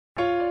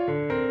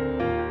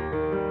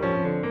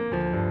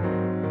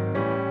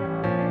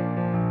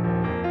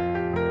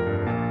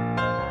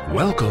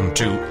Welcome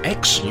to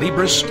Ex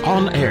Libris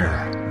On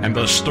Air and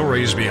the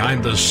stories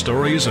behind the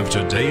stories of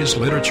today's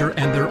literature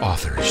and their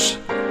authors.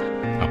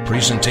 A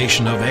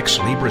presentation of Ex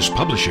Libris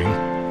Publishing.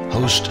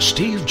 Host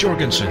Steve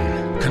Jorgensen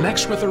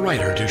connects with the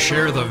writer to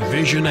share the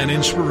vision and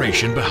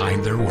inspiration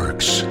behind their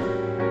works.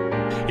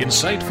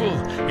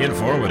 Insightful,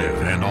 informative,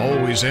 and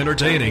always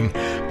entertaining,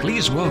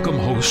 please welcome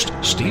host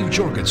Steve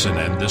Jorgensen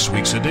and this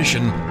week's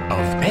edition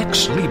of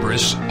Ex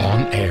Libris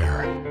On Air.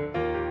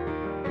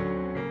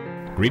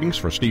 Greetings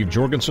for Steve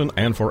Jorgensen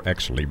and for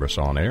Ex Libris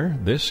On Air.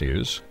 This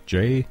is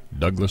J.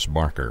 Douglas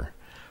Barker.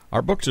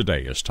 Our book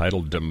today is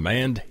titled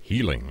Demand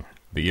Healing,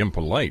 the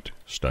Impolite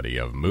Study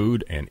of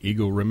Mood and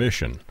Ego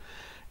Remission.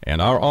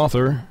 And our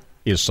author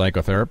is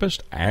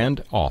psychotherapist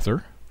and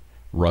author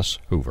Russ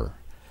Hoover.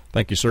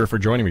 Thank you, sir, for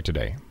joining me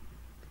today.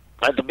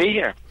 Glad to be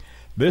here.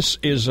 This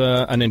is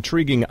an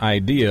intriguing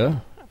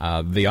idea.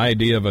 The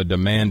idea of a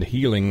demand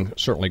healing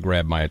certainly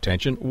grabbed my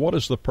attention. What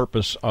is the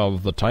purpose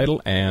of the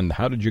title, and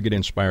how did you get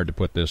inspired to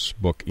put this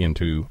book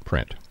into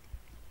print?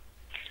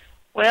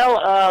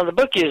 Well, the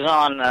book is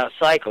on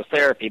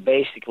psychotherapy,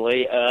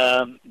 basically,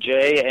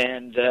 Jay,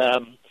 and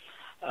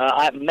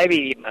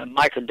maybe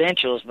my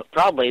credentials, but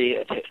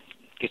probably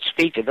could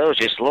speak to those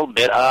just a little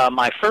bit.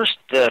 My first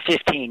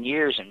 15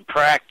 years in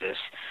practice,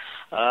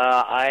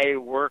 I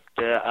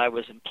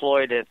was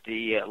employed at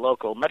the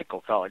local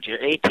medical college here,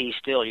 A.T.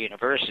 Still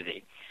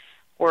University,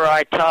 where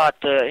I taught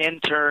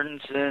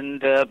interns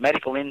and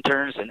medical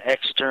interns and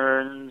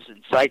externs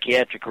and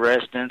psychiatric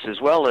residents, as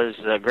well as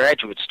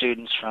graduate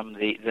students from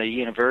the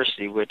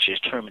university, which is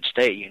Truman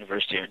State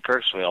University here in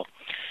Kirksville.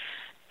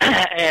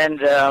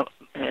 And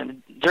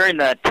during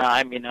that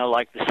time,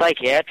 like the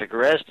psychiatric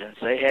residents,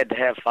 they had to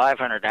have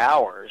 500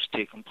 hours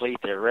to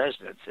complete their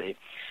residency.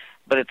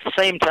 But at the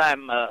same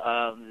time,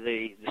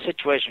 the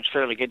situation was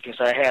fairly good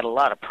because I had a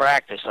lot of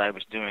practice I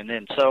was doing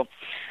then. So,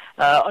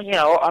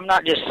 I'm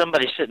not just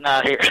somebody sitting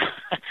out here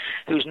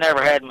who's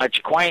never had much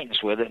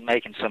acquaintance with it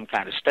making some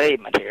kind of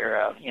statement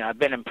here. I've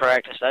been in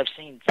practice. I've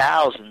seen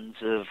thousands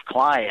of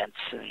clients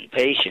and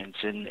patients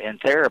in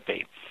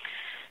therapy.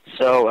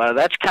 So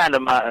that's kind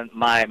of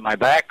my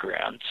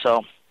background.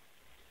 So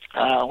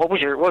what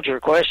was your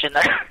question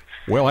there?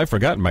 Well, I've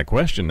forgotten my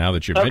question now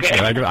that you mentioned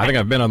it. I think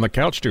I've been on the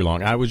couch too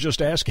long. I was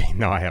just asking.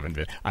 No, I haven't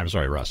been. I'm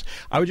sorry, Russ.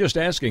 I was just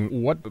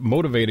asking what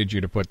motivated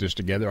you to put this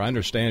together. I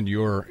understand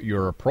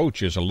your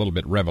approach is a little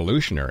bit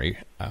revolutionary.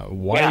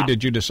 Why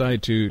did you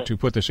decide to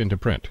put this into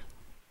print?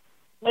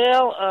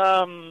 Well,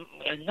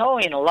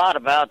 knowing a lot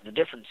about the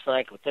different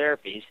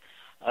psychotherapies,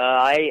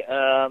 I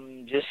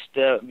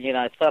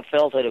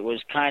felt that it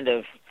was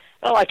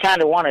I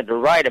kind of wanted to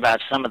write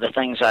about some of the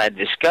things I had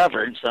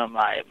discovered. So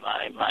I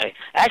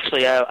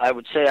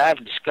would say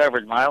I've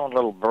discovered my own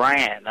little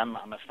brand. I'm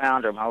a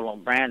founder of my own little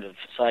brand of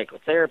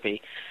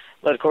psychotherapy,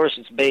 but of course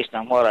it's based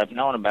on what I've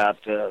known about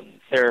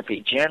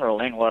therapy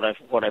generally and what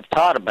I've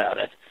taught about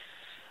it.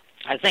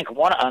 I think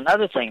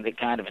another thing that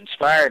kind of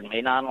inspired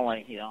me, not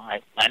only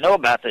I know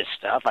about this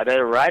stuff, I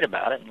better write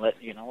about it and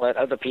let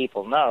other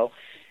people know,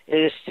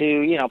 is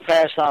to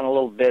pass on a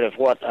little bit of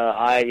what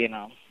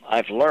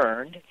I've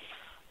learned.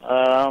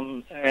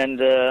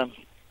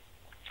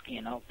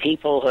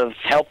 People have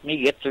helped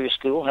me get through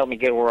school, helped me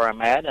get where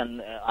I'm at,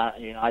 and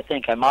I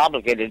think I'm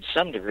obligated to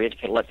some degree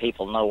to let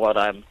people know what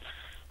I'm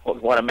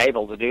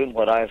able to do and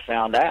what I've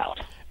found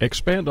out.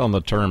 Expand on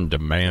the term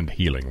demand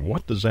healing.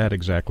 What does that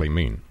exactly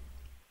mean?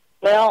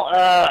 Well,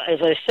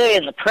 as I say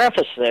in the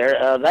preface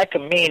there, that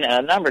can mean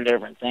a number of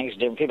different things to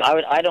different people.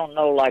 I don't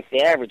know, like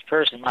the average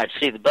person might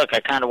see the book.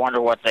 I kind of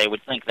wonder what they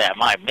would think that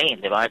might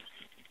mean. They might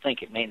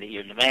think it means that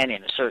you're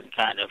demanding a certain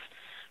kind of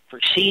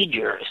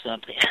procedure or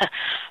something.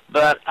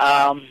 But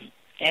I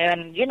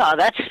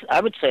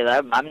would say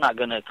that I'm not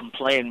going to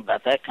complain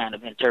about that kind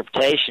of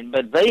interpretation.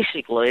 But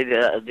basically,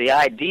 the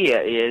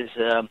idea is,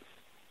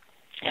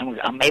 and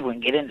maybe we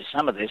can get into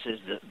some of this, is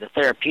the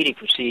therapeutic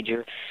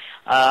procedure.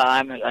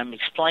 I'm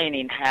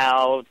explaining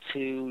how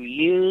to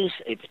use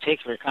a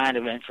particular kind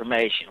of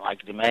information,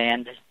 like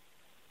demand.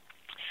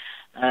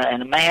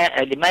 And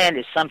a demand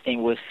is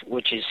something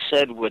which is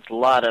said with a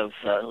lot of,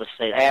 let's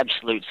say,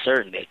 absolute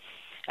certainty.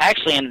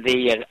 Actually, in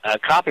the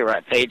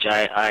copyright page,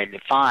 I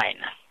define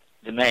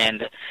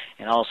demand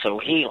and also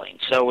healing.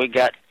 So we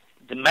got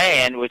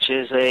demand, which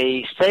is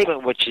a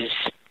statement which is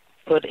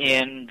put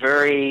in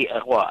very,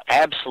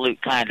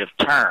 absolute kind of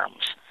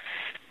terms.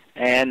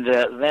 And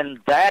then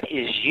that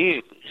is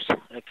used,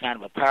 kind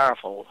of a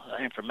powerful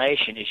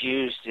information is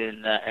used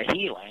in a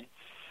healing.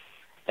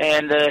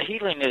 And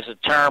healing is a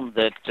term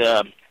that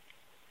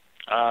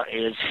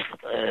is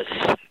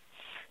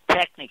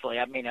technically,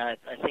 I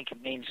think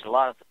it means a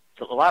lot of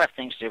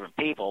things to different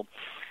people,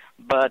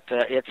 but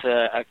it's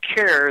a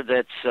cure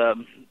that's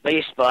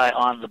based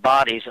on the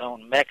body's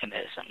own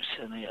mechanisms.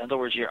 In other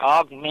words, you're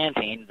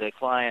augmenting the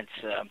client's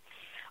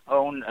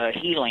own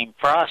healing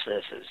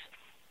processes.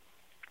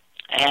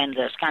 And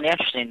it's kind of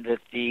interesting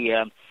that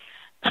the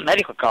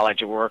medical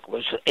college of work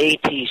was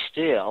A.T.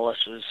 Still.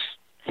 This was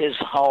his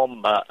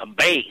home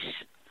base.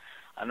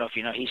 I don't know if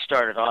you know, he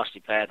started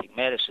osteopathic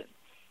medicine.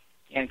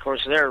 And, of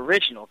course, their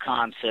original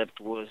concept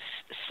was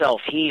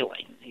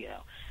self-healing,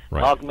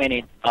 Right.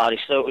 augmenting the body.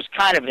 So it was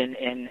kind of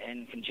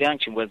in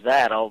conjunction with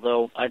that,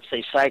 although I'd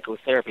say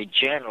psychotherapy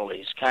generally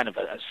is kind of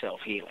a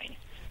self-healing.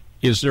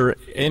 Is there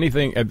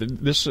anything,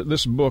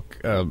 this book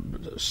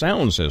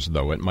sounds as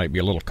though it might be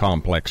a little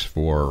complex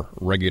for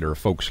regular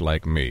folks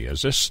like me.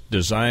 Is this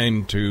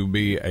designed to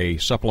be a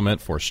supplement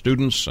for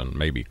students and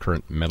maybe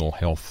current mental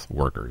health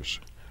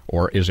workers?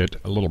 Or is it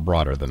a little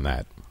broader than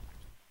that?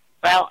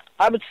 Well,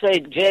 I would say,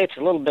 Jay, it's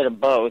a little bit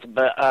of both,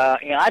 but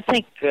I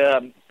think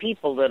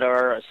people that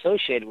are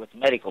associated with the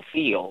medical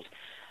field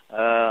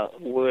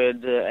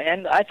would,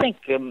 and I think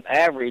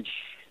average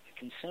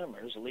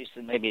consumers, at least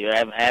maybe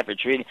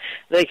average reading,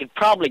 they could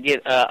probably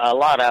get a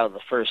lot out of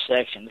the first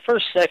section. The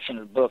first section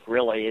of the book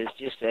really is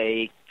just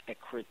a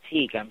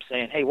critique. I'm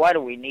saying, hey, why do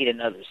we need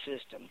another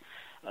system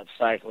of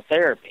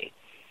psychotherapy?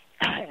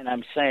 And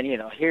I'm saying,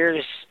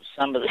 here's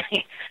some of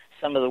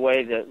the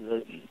way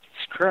the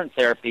current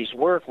therapies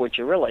work, which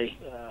are really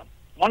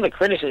one of the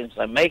criticisms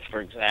I make,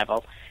 for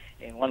example,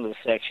 in one of the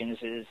sections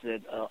is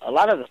that a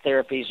lot of the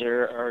therapies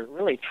are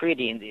really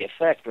treating the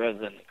effect rather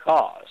than the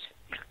cause.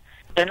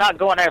 They're not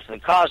going after the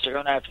cause; they're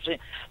going after.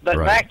 But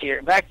right. back to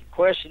your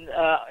question,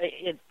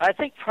 I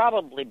think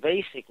probably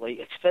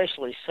basically,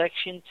 especially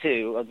Section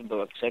 2 of the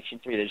book, Section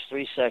 3. There's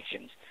 3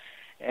 sections.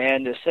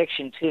 And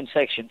Section 2 and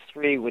Section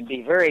 3 would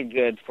be very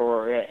good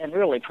for, and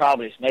really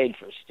probably is made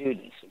for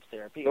students of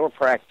therapy or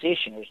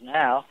practitioners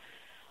now,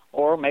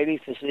 or maybe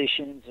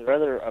physicians or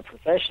other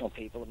professional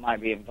people that might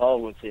be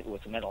involved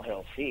with the mental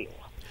health field.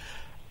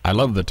 I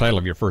love the title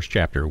of your first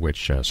chapter,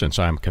 which, since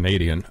I'm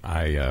Canadian,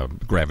 I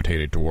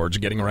gravitated towards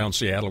getting around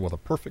Seattle with a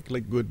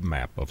perfectly good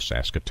map of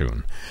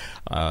Saskatoon.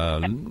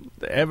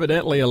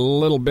 Evidently a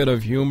little bit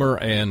of humor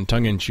and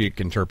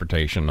tongue-in-cheek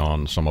interpretation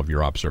on some of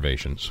your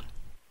observations.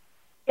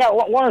 Yeah,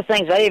 one of the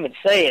things I even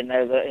say in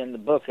there in the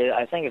book,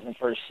 I think it's in the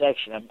first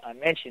section, I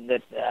mentioned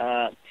that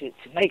to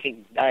make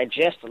it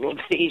digest a little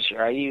bit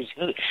easier, I use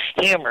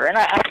humor, and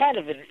I kind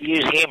of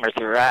use humor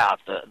throughout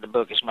the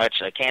book as much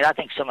as I can. I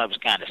think some of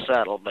it's kind of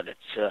subtle, but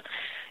it's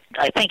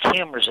I think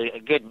humor is a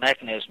good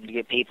mechanism to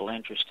get people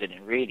interested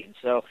in reading.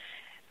 So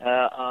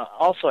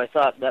also I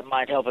thought that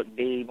might help it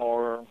be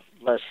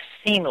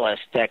seem less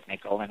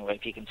technical, anyway,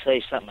 if you can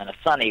say something in a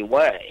funny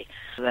way,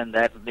 then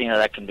that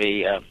can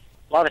be... a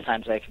lot of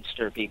times that can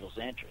stir people's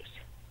interest.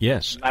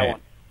 Yes.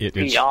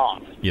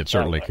 It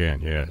certainly can,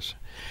 yes.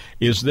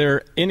 Is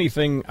there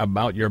anything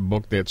about your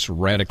book that's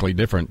radically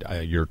different?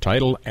 Your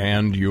title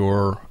and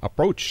your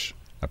approach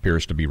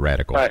appears to be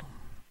radical. Right.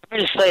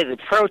 Let me just say the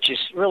approach is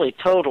really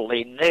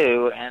totally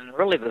new, and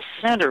really the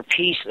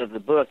centerpiece of the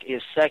book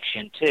is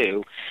Section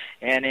 2.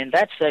 And in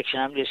that section,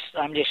 I'm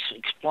just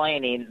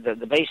explaining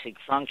the basic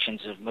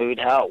functions of mood,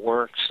 how it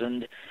works,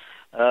 and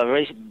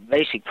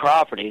basic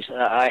properties.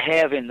 I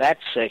have in that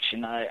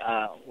section,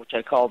 which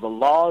I call the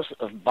laws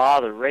of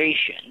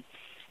botheration.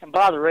 And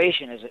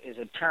botheration is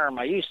a term.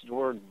 I use the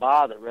word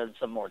bother rather than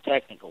some more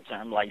technical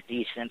term like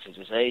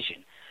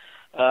desensitization,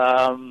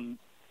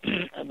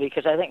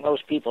 because I think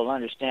most people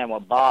understand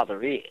what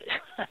bother is.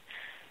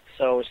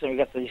 So we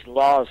got these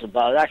laws of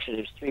bother. Actually,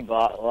 there's 3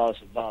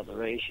 laws of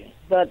botheration,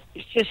 but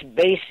it's just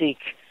basic.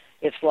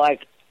 It's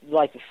like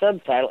the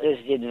subtitle is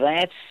the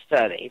advanced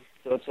study.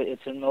 So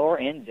it's a more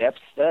in-depth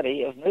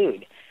study of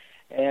mood,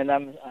 and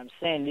I'm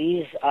saying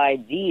these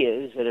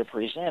ideas that are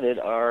presented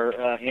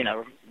are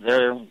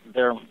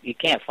they're you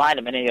can't find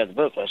them in any other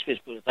book. Let's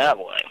just put it that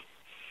way.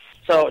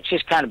 So it's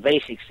just kind of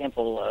basic,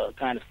 simple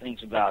kind of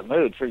things about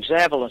mood. For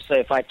example, let's say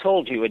if I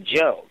told you a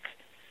joke,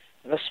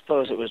 let's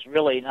suppose it was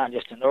really not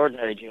just an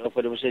ordinary joke,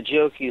 but it was a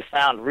joke you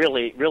found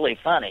really, really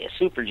funny, a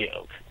super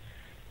joke.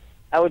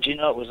 How would you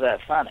know it was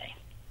that funny?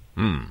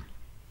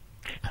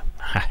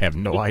 I have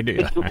no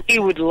idea.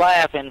 You would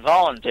laugh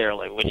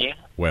involuntarily, wouldn't you?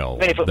 Well,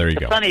 if it there was you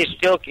the go. funniest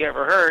joke you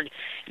ever heard,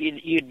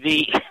 you'd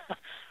be,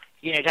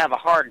 you'd have a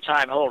hard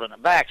time holding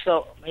it back.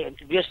 So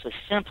just a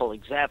simple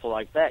example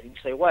like that, you can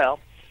say, well,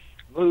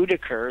 mood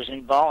occurs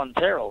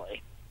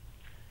involuntarily.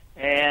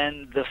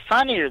 And the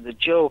funnier the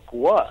joke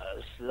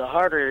was, the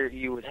harder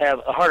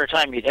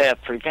time you'd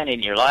have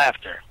preventing your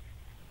laughter.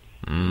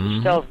 Mm-hmm.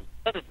 Which tells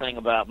another thing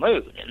about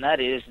mood, and that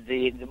is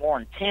the more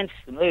intense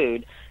the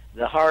mood,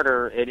 the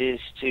harder it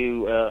is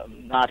to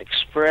not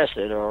express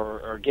it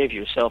or give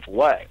yourself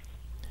away.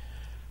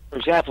 For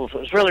example, if it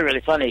was really,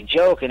 really funny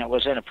joke and it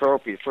was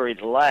inappropriate for you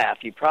to laugh,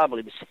 you'd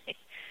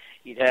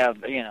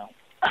have,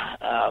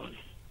 a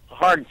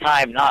hard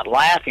time not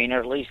laughing, or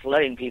at least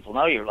letting people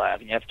know you're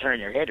laughing. You have to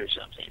turn your head or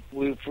something.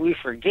 We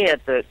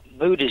forget that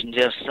mood isn't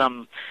just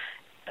some,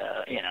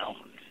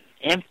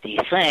 empty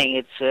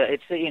thing.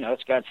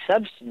 It's got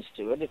substance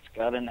to it. It's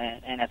got an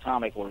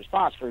anatomical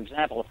response. For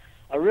example,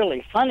 a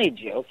really funny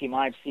joke, you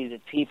might see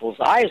that people's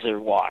eyes are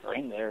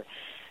watering, their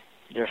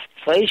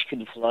face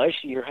can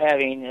flush. You're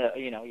having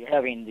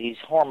these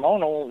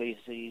hormonal,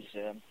 these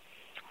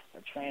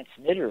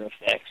transmitter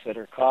effects that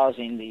are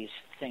causing these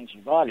things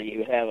in your body.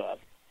 You have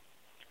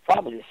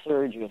probably a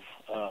surge of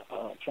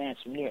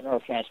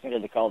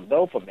neurotransmitter they call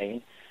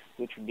dopamine,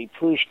 which would be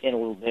pushed in a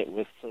little bit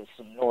with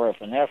some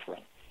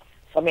norepinephrine.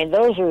 So, I mean,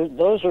 those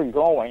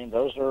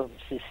are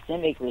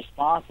systemic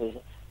responses.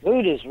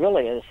 Mood is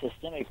really a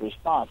systemic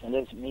response, and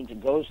it means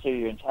it goes through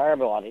your entire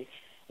body.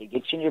 It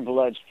gets in your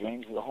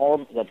bloodstream. The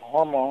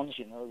hormones,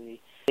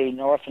 the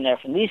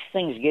norepinephrine, these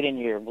things get in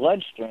your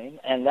bloodstream,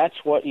 and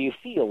that's what you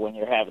feel when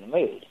you're having a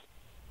mood.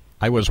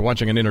 I was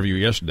watching an interview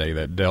yesterday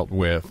that dealt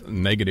with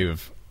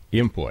negative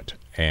input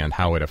and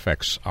how it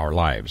affects our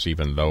lives.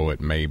 Even though it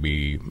may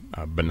be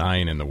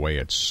benign in the way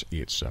it's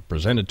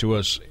presented to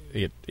us,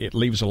 it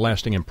leaves a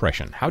lasting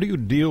impression. How do you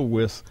deal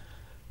with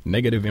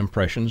negative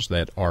impressions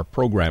that are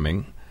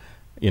programming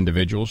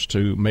individuals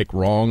to make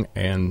wrong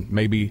and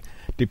maybe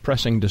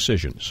depressing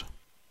decisions?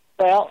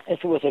 Well,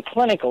 if it was a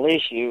clinical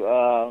issue,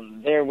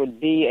 there would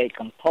be a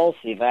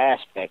compulsive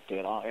aspect to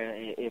it.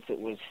 If it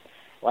was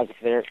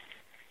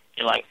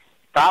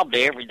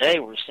probably every day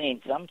we're seeing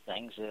some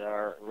things that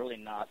are really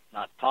not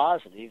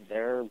positive.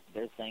 They're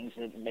things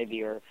that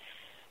maybe are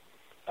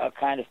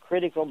kind of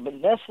critical but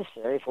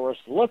necessary for us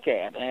to look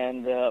at.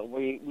 And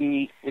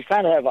we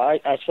kind of have,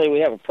 I say we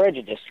have a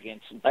prejudice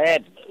against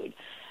bad mood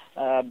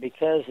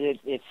because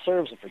it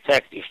serves a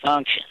protective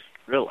function,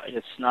 really.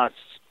 It's not,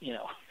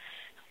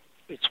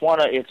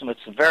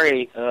 it's a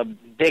very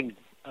big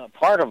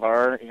part of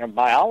our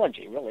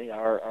biology, really,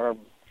 our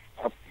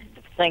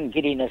thing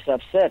getting us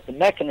upset, the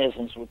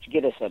mechanisms which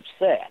get us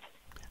upset.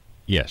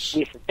 Yes.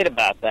 We forget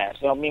about that.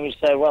 So, I mean, we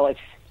say, well,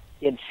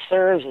 it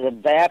serves an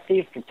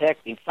adaptive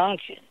protective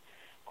function.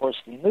 Of course,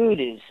 the mood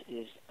is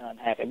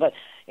unhappy. But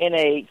in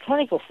a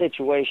clinical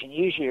situation,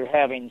 usually you're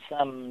having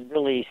some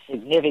really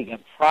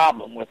significant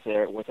problem with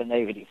a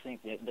negative thing.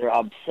 They're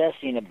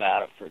obsessing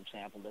about it, for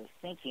example. They're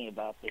thinking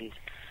about these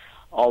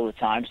all the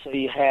time. So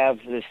you have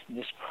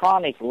this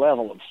chronic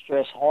level of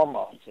stress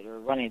hormones that are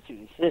running through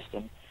the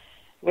system,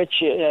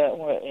 which,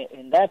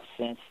 in that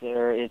sense,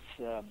 it's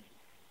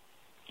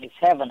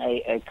having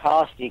a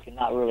caustic and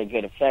not really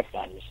good effect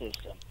on your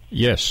system.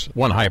 Yes,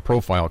 one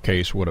high-profile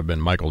case would have been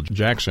Michael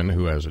Jackson,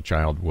 who as a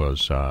child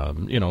was,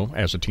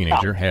 as a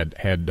teenager,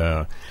 had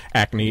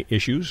acne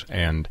issues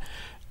and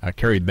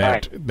carried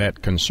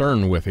that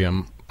concern with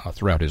him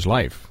throughout his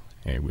life.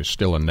 It was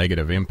still a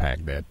negative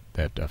impact that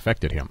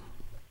affected him.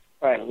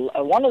 Right.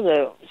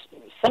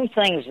 Some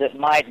things that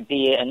might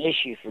be an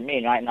issue for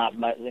me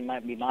they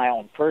might be my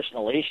own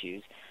personal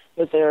issues,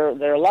 but there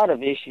are a lot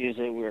of issues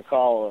that we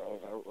call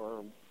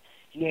or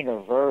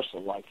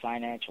universal, like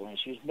financial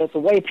issues. But the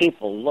way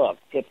people look,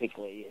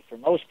 typically, for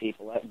most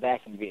people,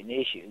 that can be an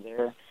issue.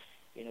 They're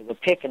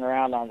picking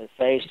around on their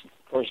face.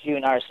 Of course, you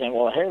and I are saying,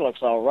 well, the hair looks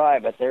all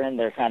right, but they're in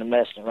there kind of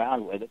messing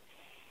around with it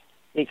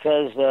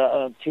because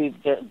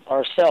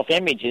our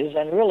self-images,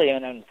 and really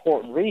an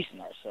important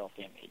reason, our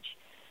self-image.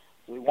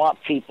 We want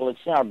people, it's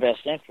in our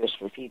best interest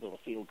for people to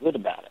feel good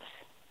about us.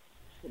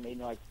 I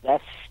mean,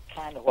 that's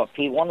kind of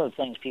one of the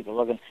things people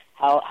look at,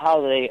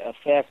 how they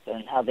affect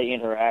and how they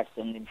interact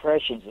and the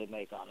impressions they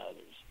make on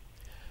others.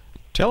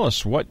 Tell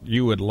us what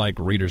you would like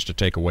readers to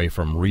take away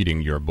from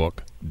reading your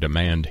book,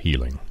 Demand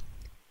Healing.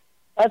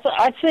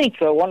 I think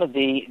one of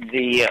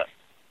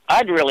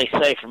I'd really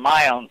say for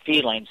my own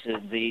feelings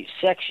is the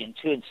Section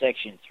 2 and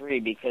Section 3,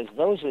 because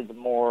those are the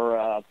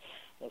more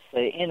let's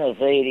say,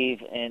 innovative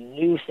and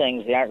new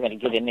things they aren't going to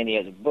get in any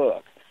other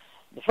book.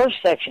 The first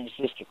section is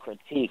just a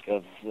critique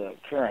of the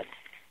current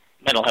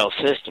mental health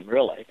system,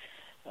 really.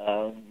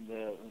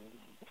 The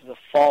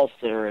faults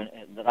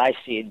that I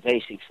see in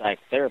basic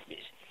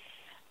psychotherapies.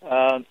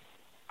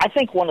 I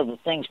think one of the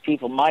things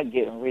people might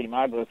get when reading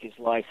my book is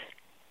like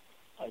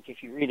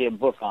if you read a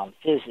book on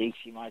physics,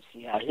 you might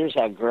see here's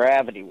how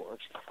gravity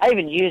works. I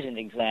even use an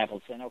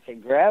example saying, okay,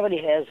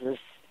 gravity has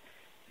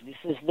this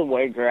is the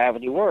way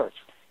gravity works.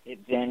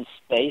 It bends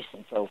space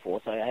and so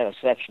forth. I have a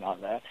section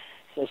on that.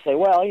 So say,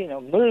 well,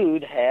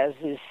 mood has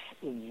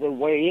the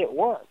way it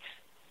works.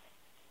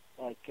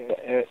 Like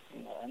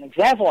an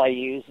example I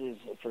use is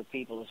for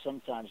people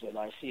sometimes that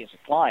I see as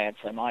clients.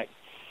 I might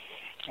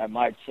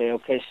say,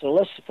 okay, so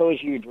let's suppose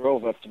you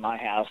drove up to my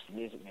house to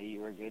visit me.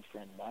 You were a good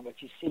friend of mine,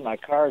 but you see my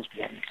car's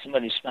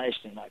somebody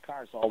smashed in my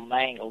car. It's all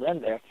mangled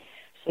in there.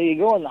 So you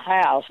go in the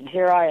house, and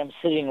here I am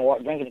sitting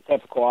drinking a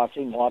cup of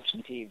coffee and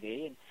watching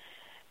TV,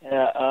 and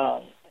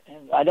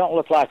I don't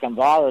look like I'm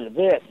bothered a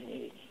bit.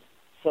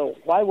 So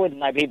why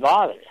wouldn't I be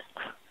bothered?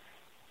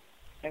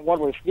 And what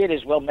we forget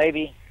is, well,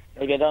 maybe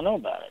I don't know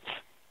about it.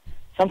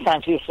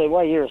 Sometimes people say,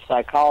 well, you're a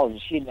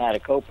psychologist. You know how to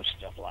cope with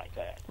stuff like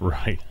that.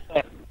 Right.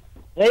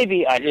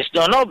 Maybe I just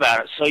don't know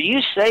about it. So you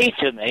say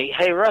to me,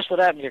 hey, Russ, what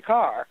happened to your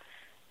car?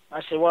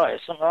 I say, well,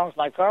 is something wrong with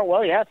my car?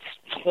 Well, yeah,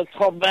 it's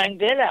all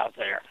banged in out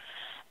there.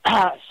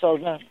 So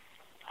then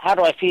how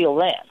do I feel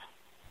then?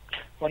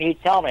 When you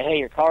tell me, hey,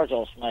 your car's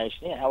all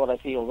smashed in, how would I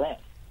feel then?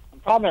 I'm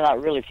probably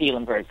not really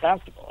feeling very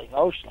comfortable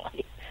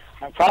emotionally.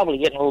 I'm probably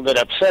getting a little bit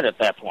upset at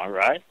that point,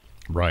 right?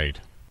 Right.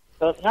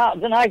 So now,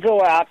 then I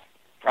go out,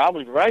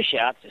 probably rush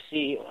out to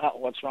see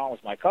what's wrong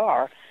with my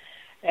car,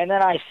 and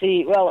then I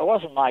see, well, it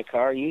wasn't my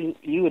car. You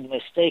had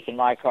mistaken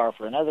my car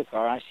for another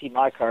car. I see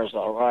my car's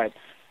all right.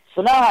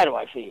 So now how do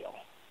I feel?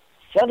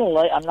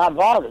 suddenly I'm not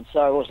bothered. So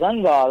I was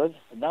unbothered,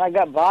 and then I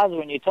got bothered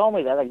when you told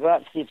me that. I go out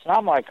and see it's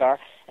not my car,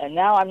 and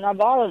now I'm not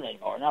bothered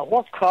anymore. Now,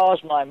 what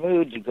caused my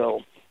mood to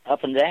go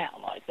up and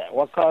down like that?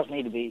 What caused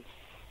me to be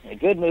in a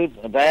good mood,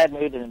 in a bad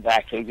mood, and then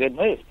back to a good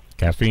mood?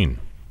 Caffeine.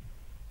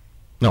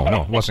 No,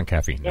 it wasn't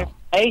caffeine, no.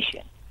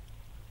 Information.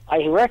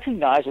 I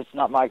recognize it's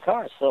not my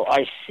car, so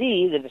I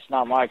see that it's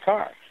not my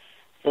car.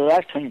 So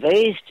that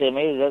conveys to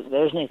me that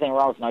there's anything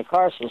wrong with my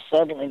car, so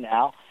suddenly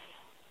now,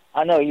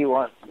 I know you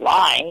weren't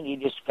lying, you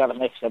just got it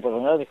mixed up with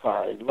another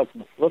car. It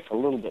looked a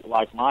little bit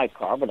like my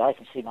car, but I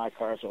can see my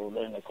car's over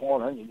there in the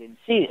corner, and you didn't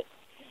see it.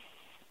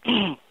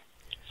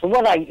 So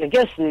what I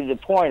guess the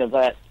point of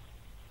that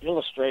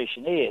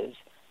illustration is,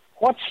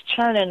 what's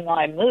turning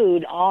my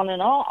mood on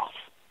and off?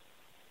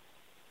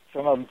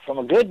 From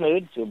a good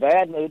mood to a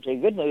bad mood to a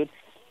good mood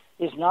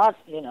is not,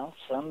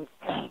 some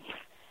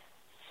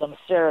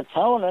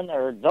serotonin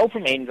or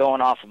dopamine going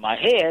off in my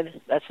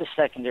head. That's a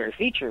secondary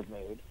feature of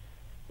mood.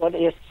 But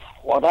it's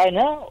what I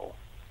know.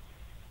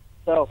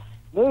 So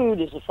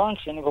mood is a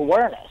function of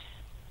awareness.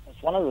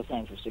 That's one of the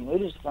things we see.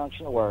 Mood is a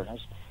function of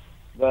awareness.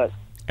 But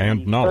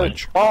and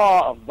knowledge. The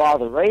law of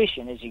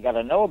botheration is you got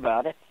to know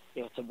about it.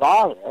 If it's a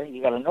bother,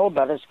 you got to know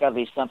about it. It's got to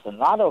be something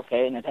not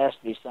okay, and it has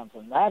to be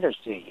something that matters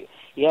to you.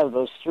 You have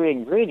those three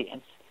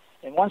ingredients,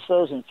 and once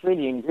those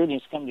three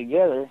ingredients come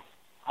together,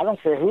 I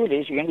don't care who it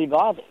is, you're going to be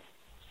bothered.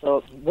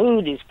 So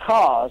mood is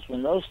caused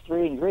when those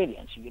three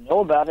ingredients, you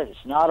know about it,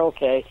 it's not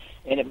okay,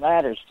 and it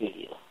matters to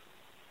you.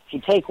 If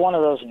you take one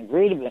of those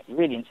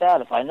ingredients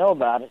out, if I know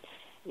about it,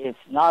 it's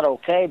not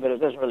okay, but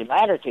it doesn't really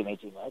matter to me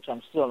too much,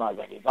 I'm still not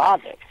going to be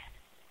bothered.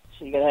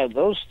 So you got to have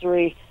those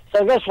three.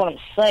 So I guess what I'm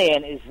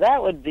saying is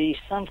that would be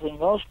something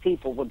most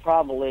people would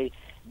probably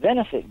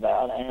benefit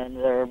about in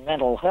their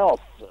mental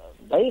health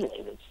daily.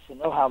 It's to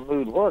know how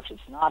mood works.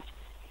 It's not,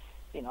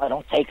 I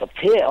don't take a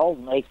pill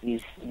and make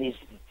these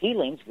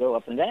feelings go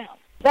up and down.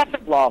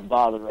 Second law of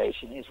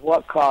botheration is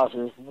what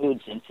causes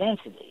mood's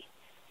intensity.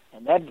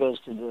 And that goes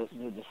to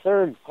the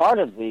third part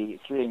of the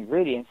three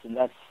ingredients, and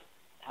that's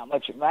how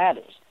much it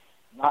matters.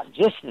 Not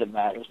just that it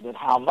matters, but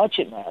how much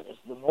it matters.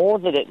 The more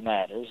that it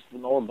matters, the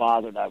more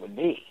bothered I would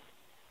be.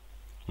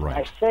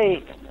 Right. I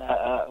say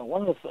in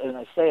one of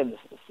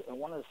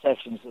the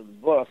sections of the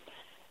book,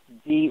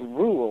 the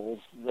rules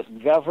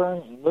that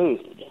govern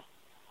mood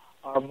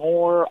are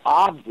more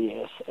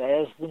obvious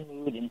as the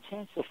mood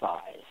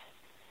intensifies.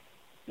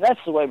 And that's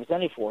the way with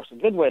any force. A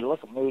good way to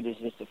look at mood is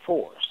it's a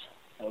force.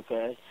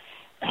 Okay,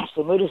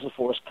 so mood is a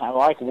force, kind of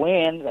like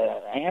wind,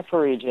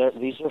 amperage.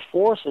 These are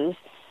forces.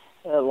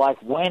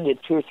 Like wind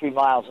at 2 or 3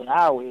 miles an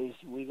hour,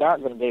 we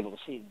aren't going to be able to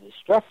see the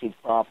destructive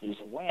properties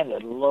of wind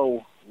at a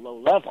low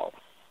level.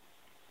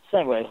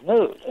 Same way as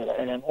mood.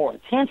 And the more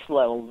intense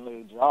level the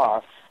moods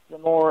are, the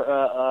more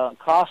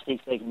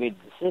caustic they can be to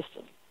the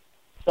system.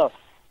 So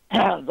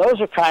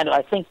those are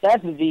I think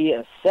that would be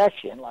a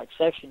section, like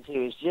Section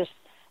 2 is just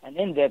an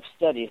in-depth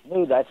study of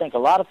mood. I think a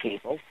lot of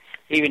people,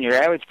 even your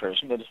average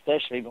person, but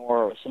especially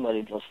more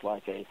somebody just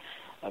like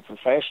a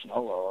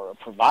professional or a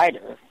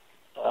provider,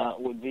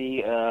 would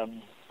be,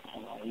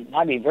 it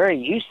might be very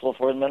useful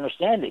for them to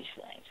understand these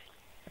things.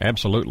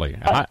 Absolutely.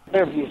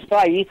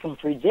 You can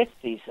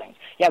predict these things.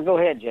 Yeah, go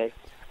ahead, Jay.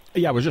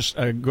 Yeah, I was just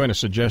going to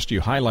suggest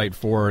you highlight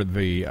for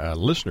the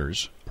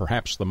listeners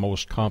perhaps the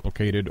most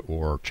complicated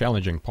or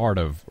challenging part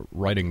of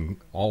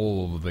writing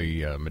all of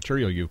the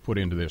material you've put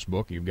into this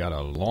book. You've got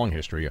a long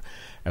history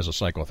as a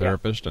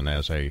psychotherapist and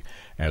as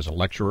a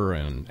lecturer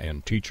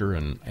and teacher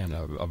and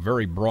a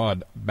very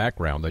broad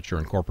background that you're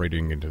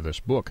incorporating into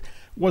this book.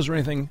 Was there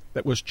anything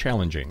that was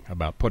challenging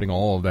about putting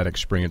all of that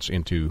experience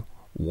into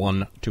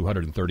one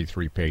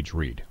 233-page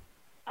read?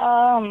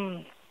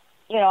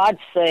 I'd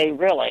say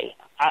really,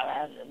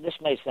 this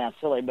may sound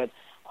silly, but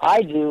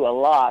I do a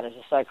lot as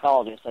a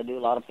psychologist. I do a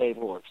lot of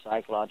paperwork,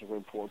 psychological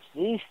reports.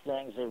 These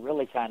things are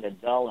really kind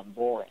of dull and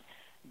boring.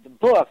 The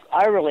book,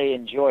 I really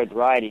enjoyed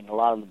writing a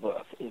lot of the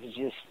book. It was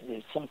just,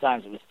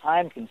 sometimes it was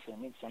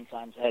time-consuming.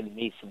 Sometimes I had to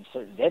meet some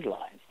certain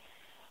deadlines.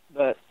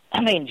 But,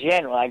 in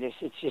general,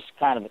 it's just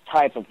kind of a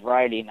type of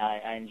writing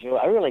I enjoy.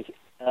 I really,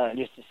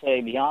 just to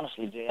say, be honest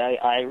with you,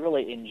 I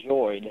really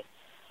enjoyed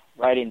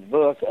writing the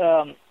book.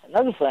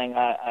 Another thing,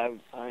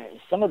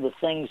 some of the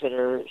things that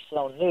are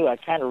so new, I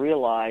kind of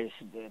realized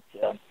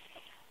that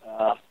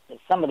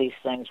some of these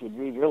things would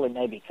be really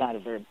maybe kind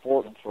of very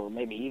important for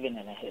maybe even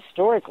in a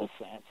historical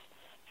sense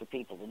for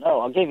people to know.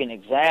 I'll give you an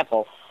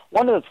example.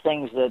 One of the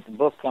things that the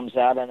book comes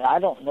out, and I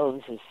don't know,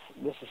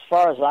 this as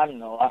far as I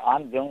know,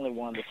 I'm the only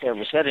one that's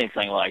ever said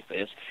anything like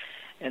this,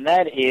 and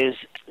that is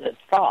that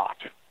thought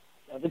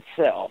of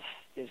itself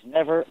is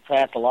never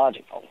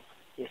pathological.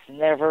 It's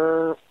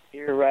never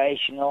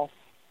irrational.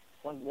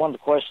 One of the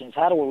questions,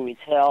 how do we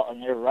tell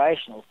an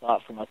irrational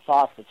thought from a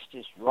thought that's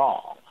just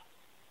wrong?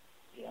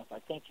 If I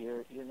think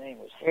your name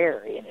was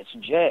Harry and it's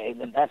Jay,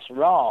 then that's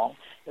wrong,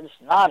 but it's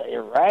not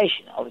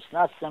irrational. It's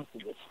not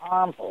something that's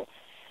harmful.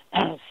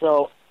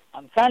 So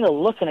I'm kind of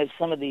looking at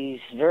some of these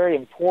very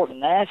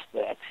important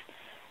aspects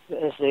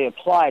as they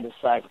apply to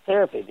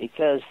psychotherapy,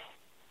 because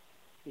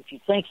if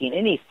you're thinking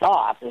any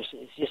thought, it's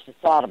just a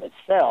thought of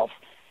itself.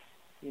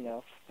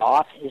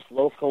 Thought is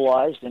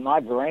localized in my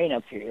brain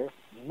up here.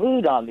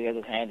 Mood, on the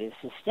other hand, is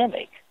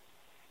systemic.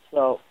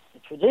 So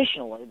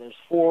traditionally, there's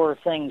 4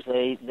 things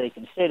they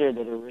consider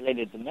that are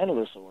related to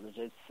mental disorders.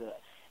 It's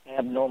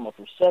abnormal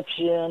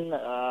perception,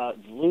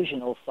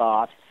 delusional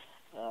thought,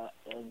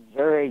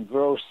 very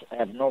gross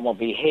abnormal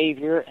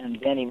behavior, and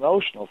then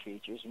emotional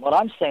features. And what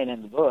I'm saying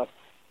in the book,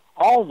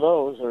 all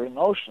those are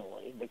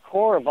emotionally. The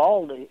core of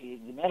all the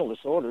mental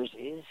disorders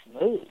is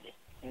mood.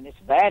 And it's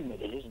bad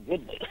mood. It isn't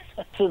good mood.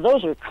 So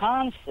those are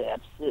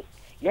concepts that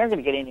you aren't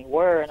going to get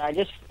anywhere. And I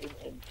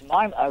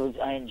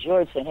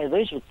enjoyed saying, hey,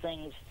 these are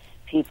things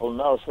people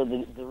know. So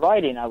the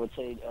writing, I would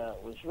say,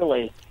 was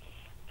really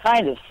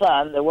kind of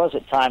fun. There was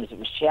at times it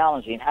was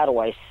challenging. How do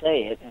I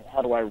say it? And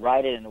how do I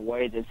write it in a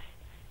way that's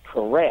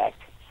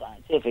correct,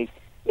 scientific,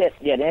 yet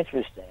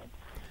interesting?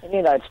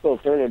 And I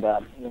spoke earlier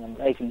about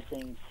making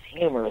things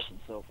humorous and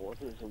so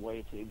forth as a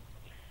way to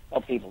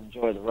help people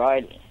enjoy the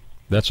writing.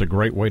 That's a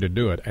great way to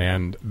do it,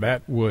 and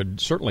that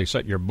would certainly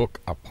set your book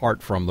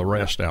apart from the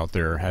rest out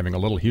there, having a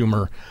little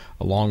humor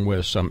along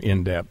with some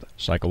in-depth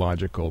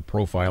psychological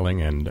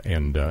profiling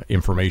and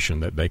information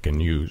that they can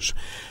use.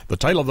 The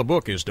title of the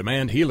book is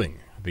Demand Healing,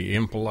 The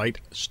Impolite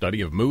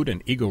Study of Mood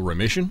and Ego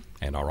Remission,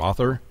 and our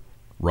author,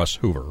 Russ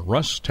Hoover.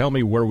 Russ, tell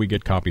me where we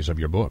get copies of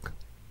your book.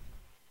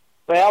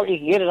 Well, you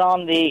can get it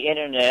on the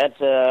Internet.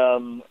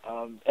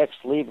 Ex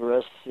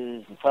Libris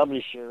is the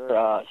publisher.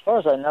 As far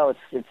as I know,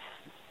 it's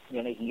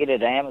you can get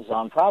it at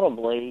Amazon,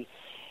 probably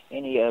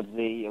any of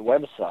the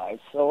websites,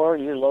 or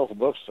your local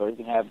bookstore. You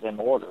can have them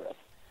order it.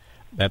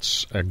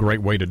 That's a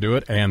great way to do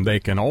it, and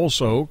they can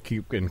also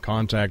keep in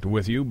contact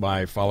with you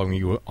by following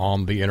you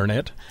on the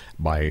Internet,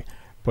 by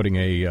putting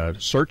a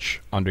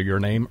search under your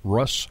name,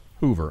 Russ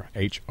Hoover,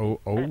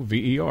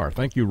 Hoover.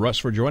 Thank you, Russ,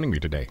 for joining me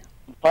today.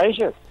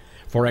 Pleasure.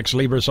 For Ex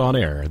Libris On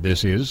Air,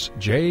 this is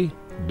J.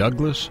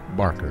 Douglas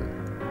Barker.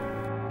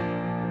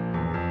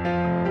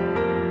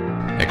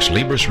 Ex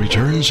Libris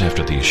returns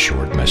after these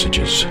short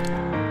messages.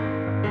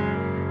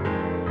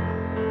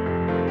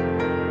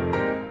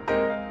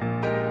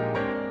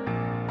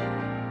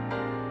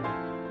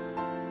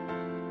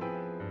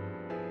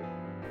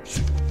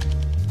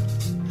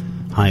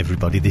 Hi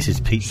everybody, this is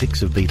Pete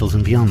Dix of Beatles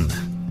and Beyond.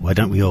 Why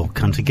don't we all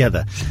come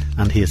together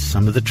and hear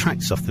some of the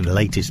tracks off the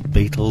latest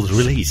Beatles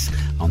release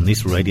on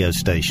this radio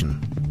station.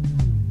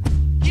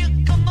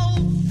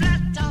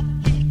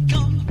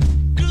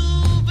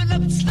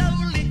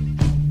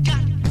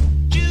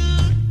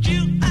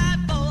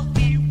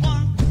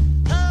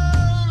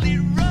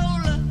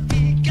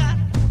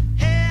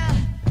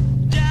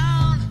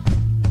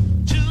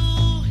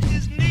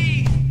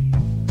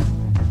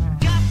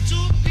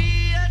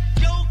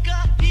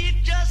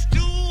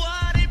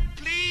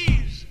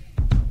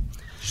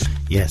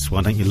 Yes,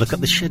 why don't you look at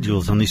the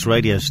schedules on this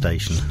radio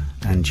station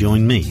and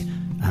join me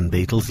and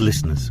Beatles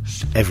listeners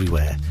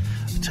everywhere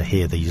to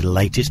hear the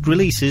latest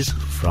releases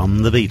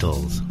from the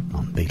Beatles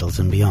on Beatles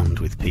and Beyond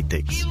with Pete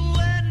Dix.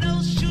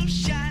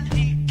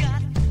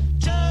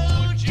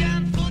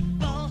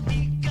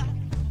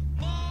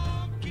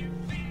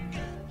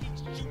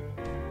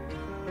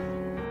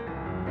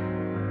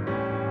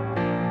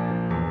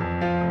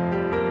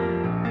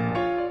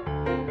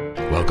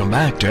 Welcome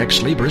back to Ex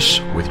Libris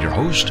with your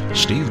host,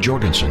 Steve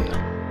Jorgensen.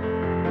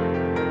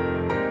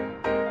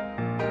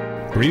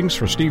 Greetings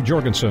for Steve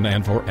Jorgensen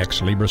and for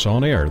Ex Libris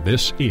On Air.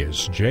 This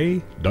is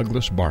J.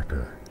 Douglas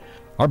Barker.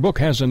 Our book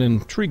has an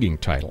intriguing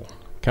title,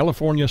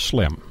 California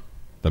Slim,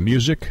 The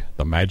Music,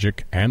 the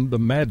Magic, and the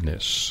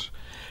Madness.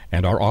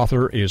 And our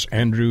author is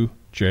Andrew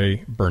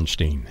J.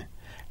 Bernstein.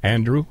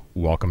 Andrew,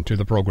 welcome to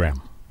the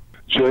program.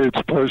 Jay, it's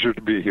a pleasure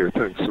to be here.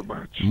 Thanks so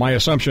much. My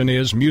assumption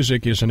is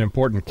music is an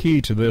important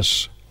key to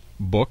this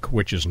book,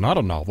 which is not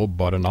a novel,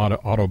 but an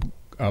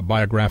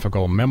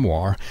autobiographical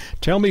memoir.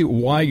 Tell me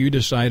why you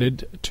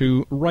decided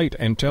to write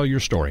and tell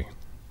your story.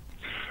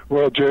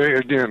 Well, Jay,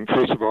 again,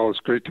 first of all, it's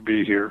great to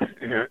be here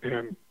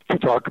and to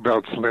talk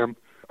about Slim.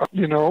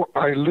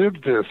 I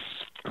lived this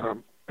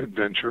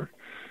adventure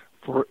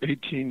for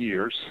 18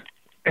 years,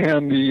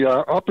 and the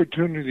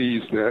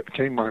opportunities that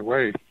came my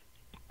way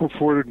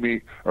afforded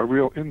me a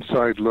real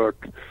inside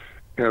look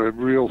at a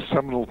real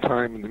seminal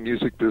time in the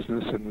music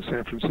business in the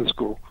San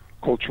Francisco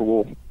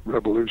cultural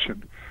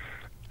revolution.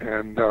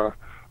 And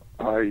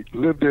I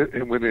lived it,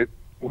 and when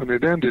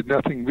it ended,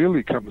 nothing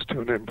really comes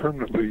to an end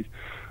permanently,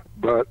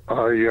 but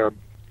I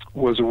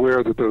was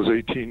aware that those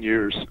 18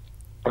 years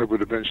I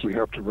would eventually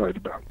have to write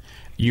about.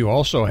 You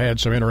also had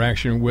some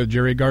interaction with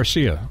Jerry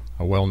Garcia,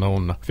 a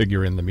well-known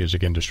figure in the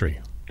music industry.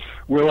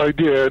 Well, I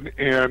did,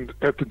 and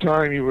at the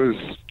time he was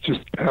just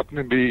happened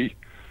to be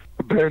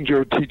a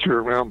banjo teacher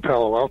around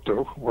Palo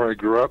Alto, where I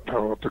grew up,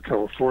 Palo Alto,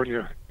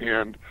 California,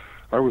 and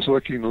I was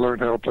looking to learn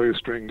how to play a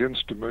stringed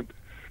instrument,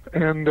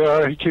 and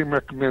he came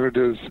recommended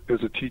as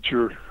a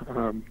teacher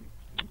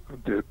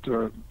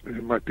that he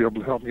might be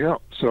able to help me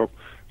out. So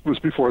it was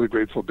before the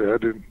Grateful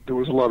Dead, and there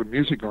was a lot of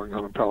music going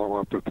on in Palo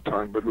Alto at the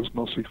time, but it was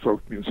mostly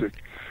folk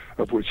music,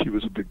 of which he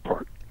was a big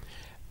part.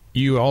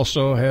 You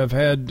also have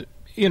had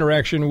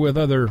interaction with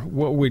other,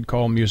 what we'd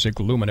call music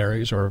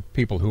luminaries or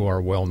people who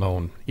are well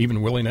known,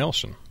 even Willie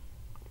Nelson.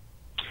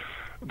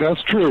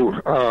 That's true.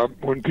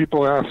 When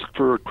people ask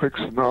for a quick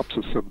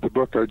synopsis of the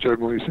book, I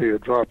generally say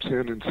it drops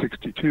in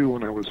 1962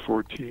 when I was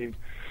 14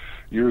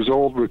 years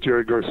old with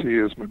Jerry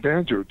Garcia as my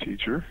banjo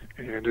teacher,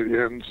 and it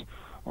ends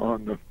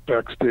on the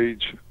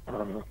backstage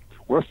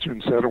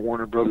Western set of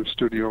Warner Brothers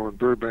Studio in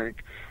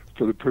Burbank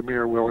for the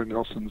premiere of Willie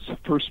Nelson's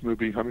first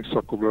movie,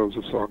 Honeysuckle Rose,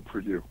 A Song for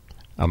You.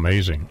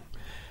 Amazing.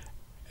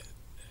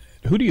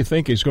 Who do you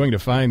think is going to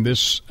find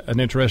this an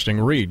interesting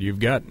read? You've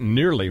got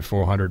nearly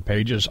 400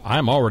 pages.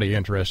 I'm already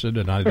interested,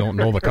 and I don't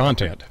know the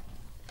content.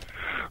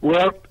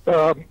 Well,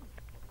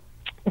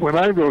 when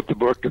I wrote the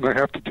book, and I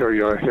have to tell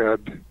you, I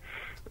had...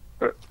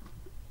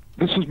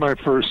 this is my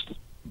first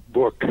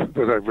book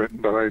that I've written,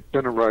 but I've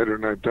been a writer,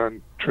 and I've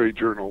done trade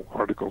journal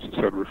articles,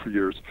 etc., for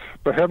years.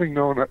 But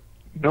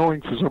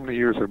knowing for so many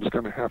years I was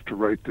going to have to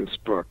write this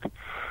book,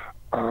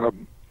 I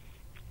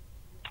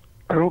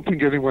don't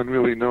think anyone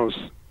really knows,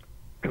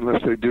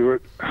 unless they do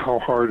it, how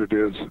hard it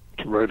is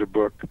to write a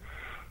book.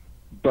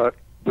 But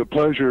the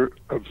pleasure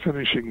of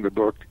finishing the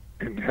book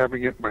and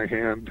having it in my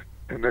hand,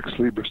 and Ex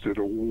Libris did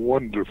a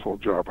wonderful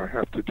job, I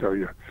have to tell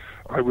you.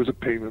 I was a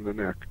pain in the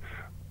neck.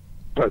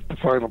 But the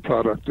final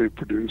product they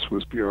produced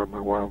was beyond my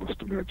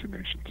wildest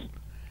imaginations.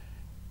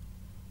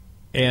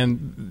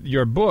 And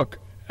your book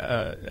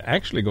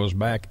actually goes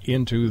back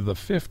into the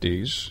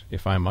 50s,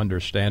 if I'm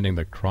understanding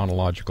the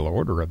chronological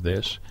order of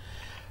this.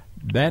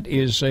 That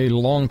is a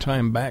long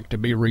time back to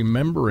be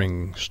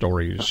remembering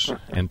stories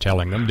and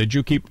telling them. Did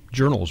you keep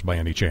journals by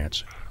any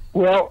chance?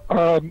 Well,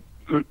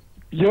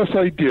 yes,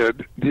 I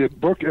did. The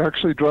book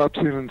actually drops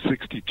in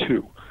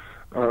 1962.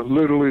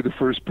 Literally, the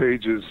first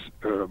page is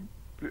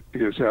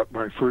at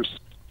my first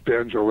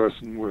banjo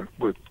lesson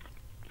with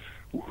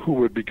who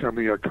would become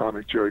the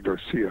iconic Jerry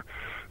Garcia.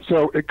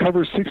 So it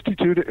covers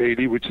 62 to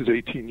 80, which is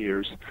 18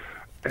 years.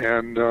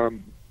 And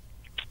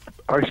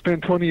I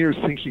spent 20 years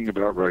thinking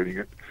about writing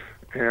it.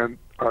 And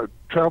I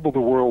traveled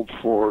the world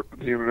for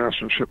the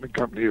International Shipment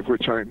Company, of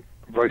which I'm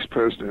vice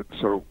president.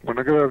 So when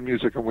I got out of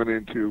music, I went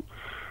into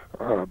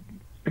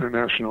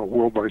international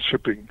worldwide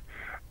shipping.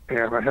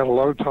 And I had a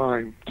lot of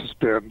time to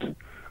spend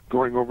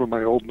going over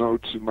my old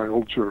notes and my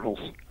old journals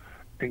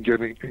and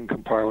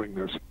compiling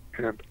this.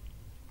 And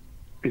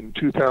in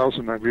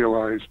 2000, I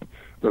realized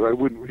that I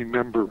wouldn't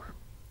remember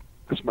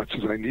as much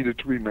as I needed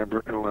to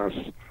remember unless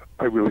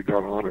I really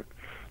got on it.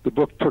 The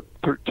book took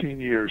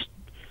 13 years,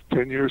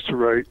 10 years to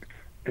write,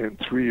 and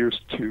 3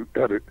 years to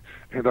edit.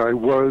 And I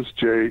was,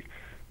 Jay,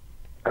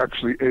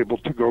 actually able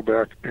to go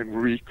back and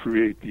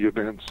recreate the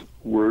events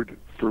word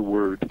for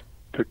word,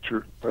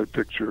 picture by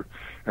picture,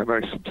 and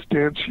I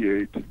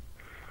substantiate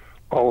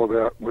all of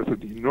that with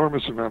an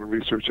enormous amount of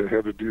research I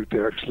had to do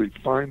to actually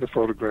find the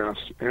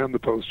photographs and the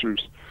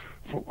posters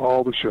from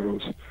all the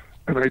shows.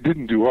 And I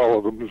didn't do all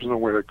of them. There's no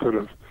way I could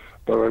have.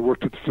 But I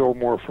worked at the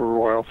Fillmore for a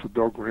while for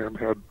Bill Graham,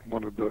 had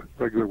one of the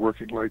regular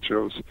working light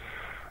shows.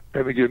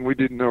 And again, we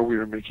didn't know we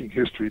were making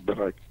history, but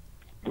I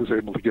was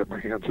able to get my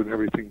hands on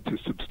everything to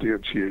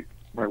substantiate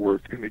my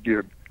work. And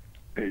again,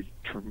 a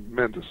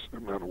tremendous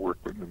amount of work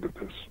went into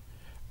this.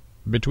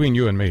 Between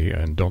you and me,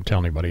 and don't tell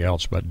anybody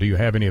else, but do you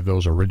have any of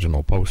those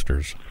original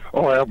posters?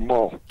 Oh, I have them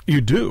all.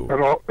 You do?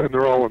 And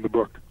they're all in the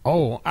book.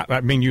 Oh,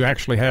 I mean, you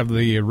actually have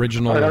the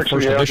original first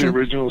edition? I actually have the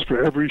originals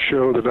for every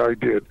show that I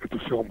did at the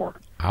Fillmore.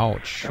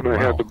 Ouch. And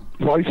I had to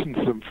license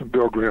them from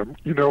Bill Graham.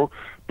 You know,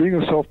 being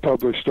a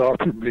self-published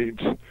author means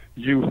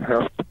you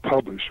have to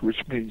publish,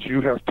 which means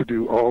you have to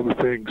do all the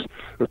things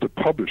that the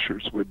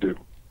publishers would do,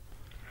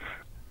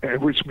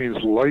 and which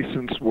means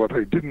license what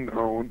I didn't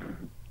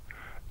own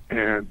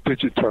and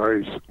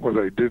digitize what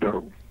I did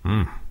own,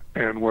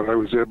 and what I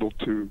was able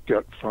to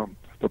get from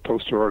the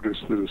poster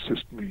artists that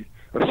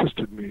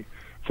assisted me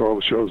for all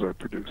the shows I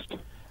produced.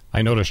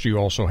 I noticed you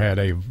also had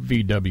a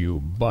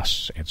VW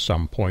bus at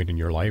some point in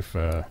your life.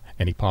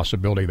 Any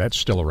possibility that's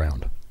still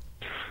around?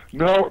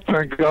 No,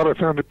 thank God I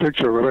found a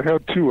picture of it. I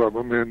had two of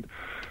them, and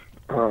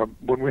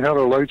when we had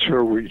our light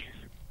show, we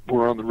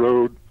were on the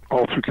road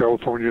all through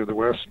California and the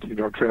West, you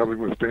know, traveling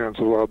with bands.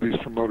 A lot of these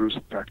promoters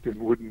back then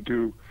wouldn't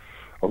do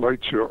a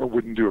light show or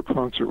wouldn't do a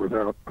concert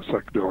without a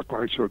psychedelic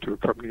light show to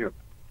accompany it.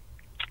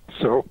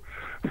 So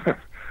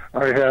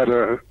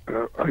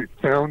I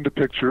found a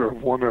picture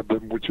of one of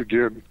them, which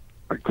again,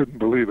 I couldn't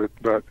believe it,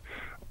 but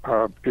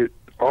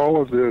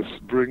all of this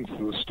brings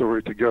the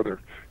story together.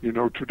 You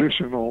know,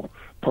 traditional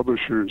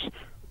publishers,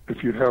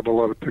 if you have a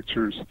lot of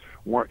pictures,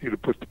 want you to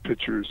put the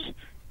pictures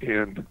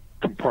in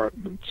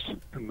compartments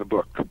in the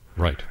book.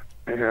 Right.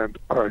 And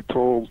I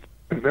told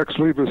an Ex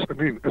Libris, I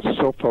mean, as a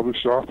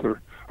self-published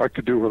author, I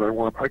could do what I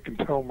want. I can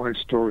tell my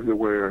story the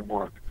way I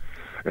want.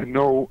 And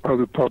no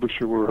other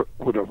publisher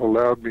would have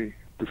allowed me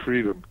the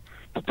freedom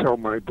to tell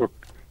my book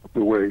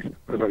the way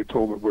that I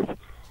told it, with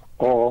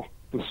all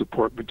the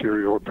support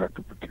material and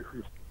backup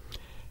material.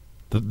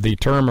 The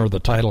term or the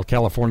title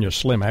California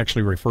Slim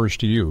actually refers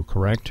to you,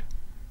 correct?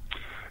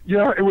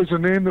 Yeah, it was a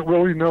name that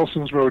Willie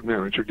Nelson's road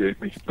manager gave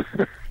me.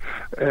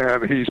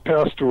 And he's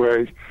passed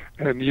away.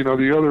 And, you know,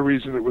 the other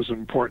reason it was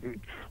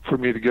important for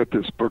me to get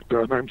this book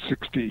done, I'm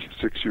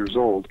 66 years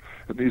old,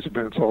 and these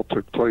events all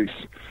took place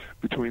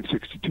between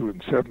 62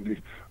 and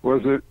 70,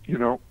 was that, you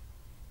know,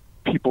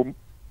 people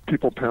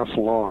pass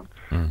along.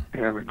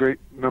 And a great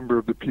number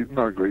of the people,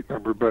 not a great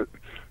number, but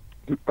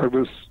I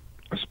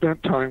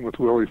spent time with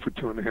Willie for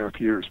 2.5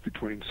 years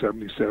between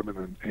 77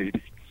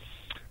 and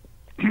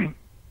 80.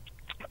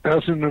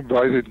 As an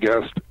invited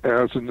guest,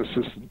 as an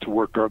assistant to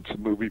work on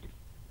some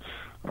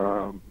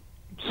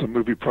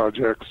movie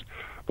projects,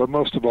 but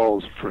most of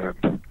all as a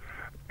friend.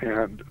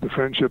 And the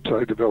friendships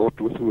I developed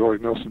with the Willie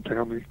Nelson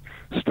family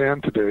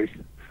stand today.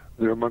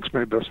 They're amongst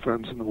my best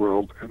friends in the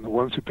world, and the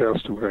ones who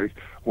passed away,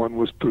 one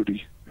was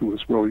Pootie, who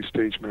was Willie's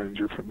stage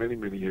manager for many,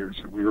 many years,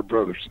 and we were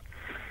brothers.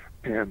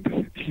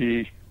 And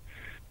he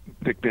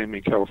nicknamed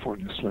me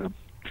California Slim.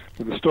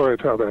 And the story of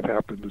how that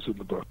happened is in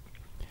the book.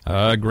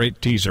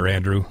 Great teaser,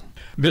 Andrew.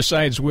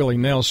 Besides Willie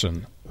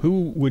Nelson,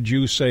 who would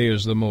you say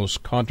is the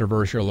most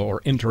controversial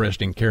or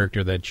interesting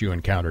character that you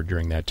encountered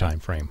during that time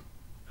frame?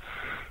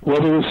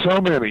 Well, there were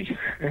so many,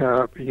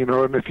 you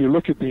know, and if you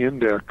look at the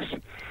index,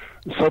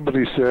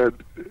 somebody said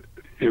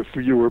if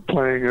you were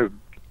playing a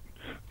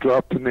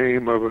drop the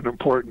name of an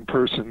important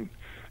person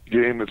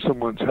game at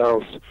someone's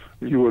house,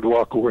 you would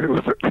walk away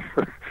with it.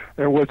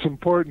 And what's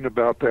important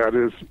about that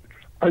is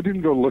I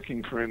didn't go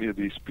looking for any of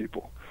these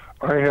people.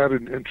 I had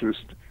an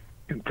interest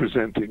in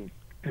presenting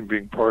and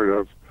being part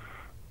of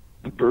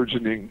the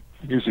burgeoning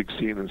music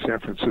scene in San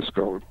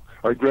Francisco.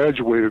 I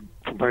graduated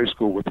from high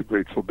school with the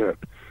Grateful Dead.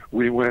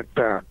 We went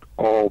back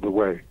all the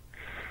way.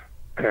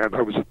 And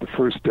I was at the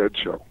first Dead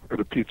show at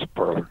a pizza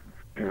parlor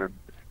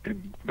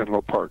in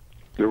Menlo Park.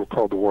 They were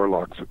called the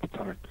Warlocks at the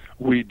time.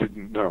 We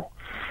didn't know.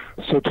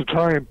 So to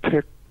try and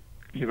pick,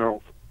 you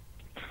know,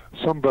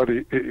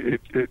 somebody,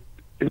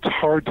 it's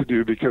hard to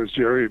do because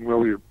Jerry and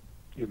Willie are,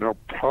 you know,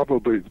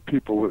 probably the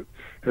people that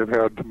have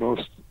had the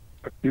most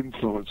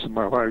influence in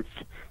my life.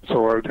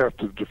 So I'd have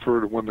to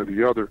defer to one or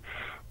the other.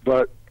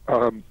 But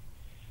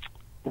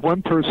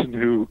one person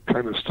who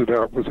kind of stood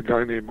out was a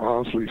guy named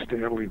Owsley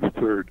Stanley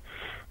III,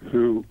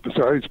 who,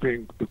 besides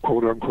being the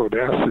quote-unquote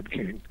acid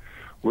king,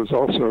 was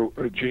also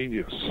a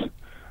genius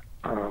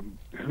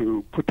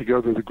who put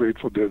together the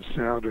Grateful Dead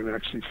sound and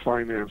actually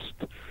financed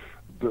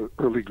the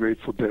early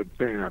Grateful Dead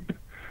band.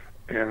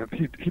 And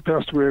he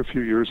passed away a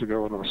few years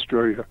ago in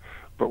Australia.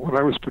 But when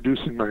I was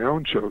producing my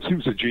own shows, he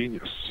was a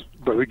genius.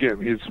 But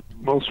again, he's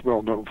most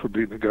well known for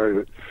being the guy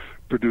that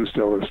produced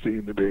LSD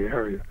in the Bay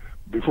Area,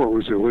 before it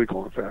was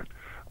illegal, in fact,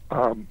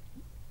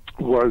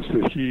 was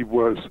that he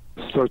was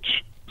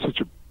such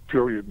a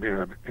brilliant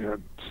man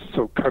and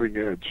so cutting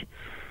edge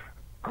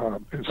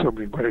in so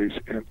many ways.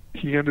 And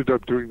he ended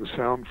up doing the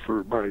sound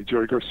for my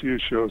Jerry Garcia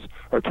shows.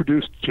 I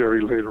produced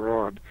Jerry later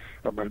on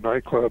at my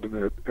nightclub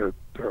and at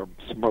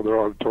some other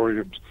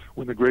auditoriums.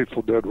 When the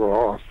Grateful Dead were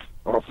off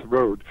the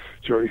road,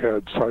 Jerry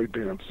had side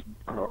bands,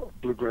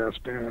 bluegrass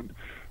band,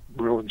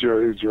 Merle and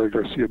Jerry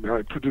Garcia. And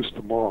I produced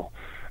them all.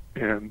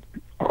 And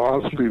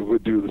Owsley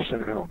would do the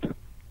sound.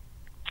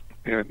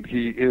 And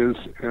he is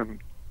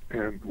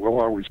and will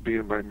always be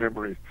in my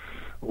memory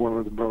one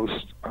of the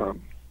most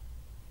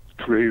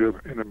creative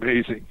and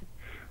amazing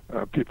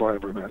people I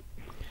ever met.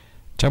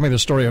 Tell me the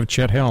story of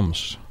Chet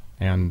Helms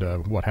and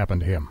what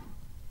happened to him.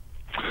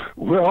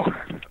 Well,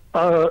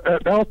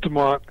 at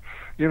Altamont,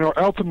 you know,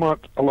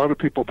 Altamont, a lot of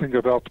people think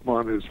of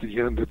Altamont as the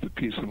end of the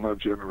peace and love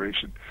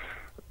generation.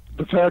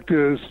 The fact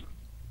is,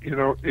 you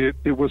know,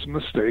 it was a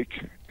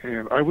mistake,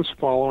 and I was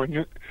following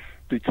it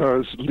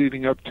because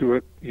leading up to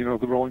it, you know,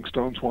 the Rolling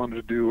Stones wanted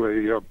to do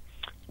a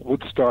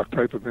Woodstock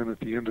type event at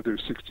the end of their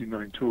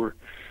 69 tour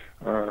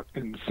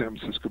in the San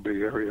Francisco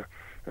Bay Area.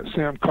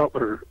 Sam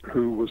Cutler,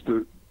 who was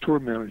the tour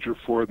manager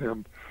for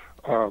them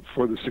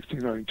for the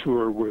 69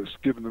 tour, was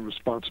given the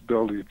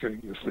responsibility of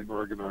getting this thing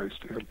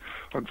organized. And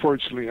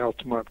unfortunately,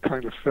 Altamont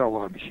kind of fell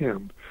on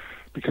him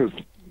because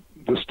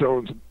the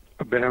Stones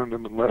abandoned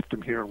him and left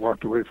him here and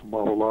walked away from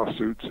all the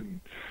lawsuits.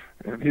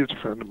 And he's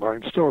a friend of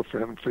mine, still a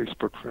friend,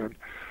 Facebook friend.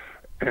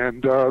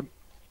 And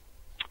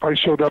I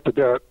showed up at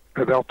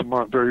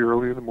Altamont very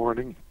early in the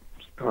morning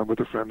with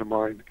a friend of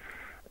mine,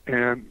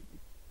 and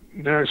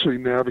naturally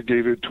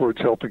navigated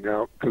towards helping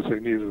out because they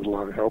needed a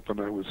lot of help, and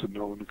I was a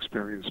known,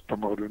 experienced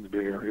promoter in the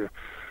Bay Area.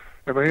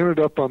 And I ended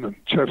up on the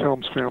Chet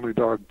Helms Family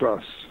Dog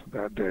bus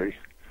that day.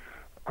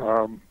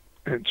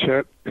 And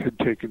Chet had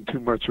taken too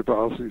much of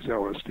Owsley's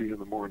LSD in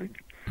the morning,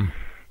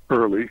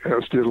 early,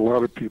 as did a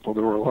lot of people.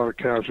 There were a lot of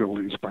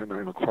casualties by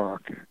 9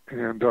 o'clock.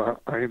 And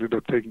I ended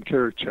up taking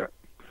care of Chet.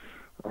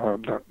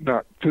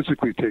 Not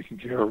physically taking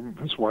care of him.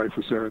 His wife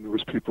was there, and there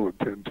was people who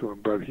attend to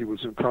him, but he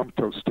was in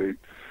comatose state.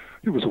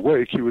 He was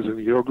awake. He was in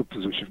a yoga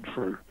position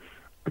for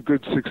a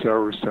good 6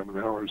 hours, 7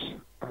 hours.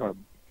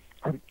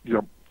 You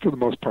know, for the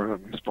most part,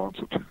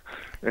 unresponsive.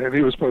 And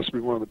he was supposed to be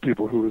one of the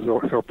people who was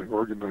helping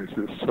organize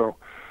this. So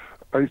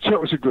Chet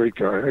was a great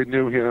guy. I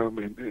knew him,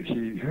 and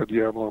he had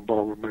the Avalon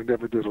Ballroom. I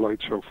never did a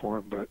light show for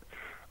him, but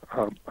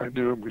I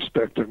knew him,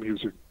 respected him. He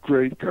was a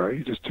great guy.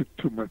 He just took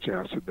too much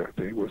acid that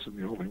day. He wasn't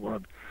the only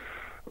one.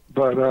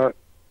 But,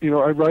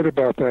 I write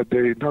about that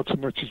day not so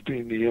much as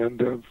being the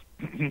end of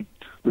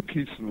the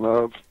peace and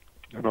love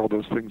and all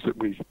those things that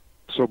we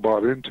so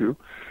bought into,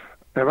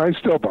 and I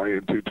still buy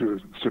into to a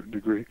certain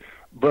degree,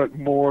 but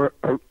more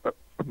a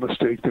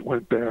mistake that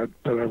went bad,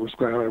 but I was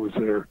glad I was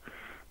there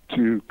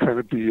to kind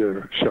of be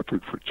a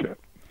shepherd for Chet.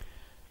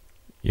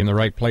 In the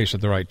right place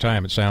at the right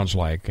time, it sounds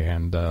like,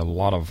 and a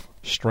lot of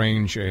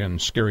strange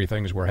and scary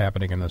things were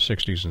happening in the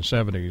 60s and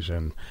 70s,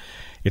 and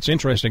it's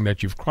interesting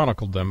that you've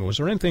chronicled them. Was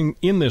there anything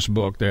in this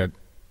book that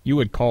you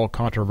would call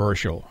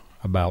controversial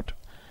about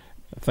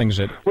things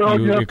that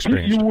you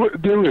experienced?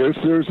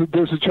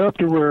 There's a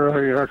chapter where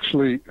I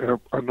actually have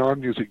a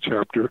non-music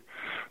chapter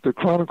that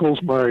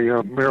chronicles my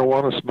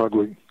marijuana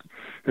smuggling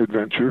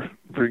adventure,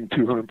 bringing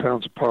 200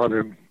 pounds of pot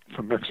in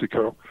from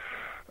Mexico.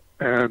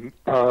 And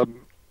a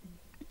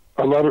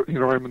lot of,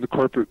 I'm in the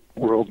corporate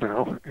world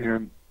now,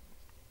 and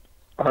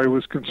I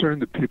was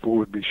concerned that people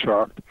would be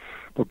shocked.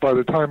 But by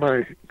the time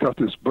I got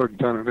this book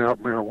done and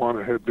out,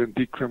 marijuana had been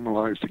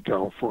decriminalized in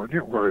California,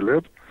 where I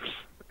live,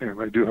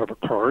 and I do have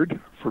a card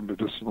for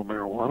medicinal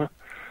marijuana.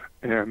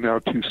 And now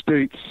 2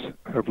 states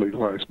have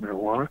legalized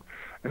marijuana,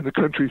 and the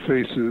country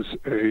faces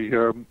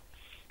a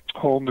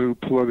whole new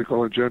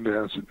political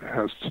agenda as it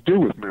has to do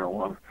with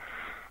marijuana.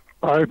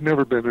 I've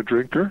never been a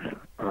drinker.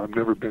 I've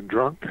never been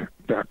drunk.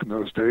 Back in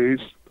those days,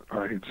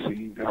 I had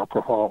seen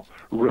alcohol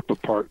rip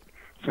apart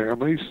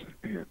families.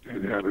 It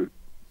had a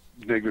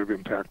negative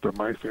impact on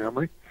my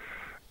family.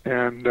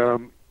 And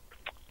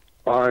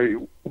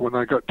when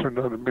I got turned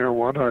on to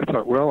marijuana, I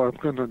thought, well,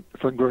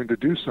 if I'm going to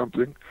do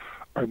something,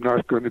 I'm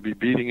not going to be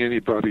beating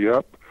anybody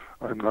up.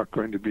 I'm not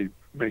going to be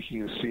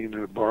making a scene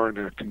in a bar and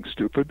acting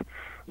stupid.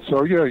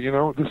 So yeah,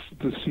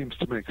 this seems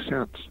to make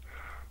sense.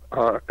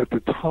 At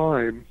the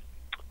time,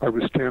 I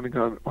was standing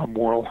on a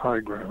moral high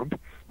ground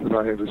that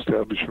I had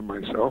established for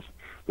myself.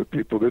 The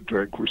people that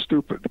drank were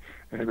stupid,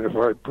 and if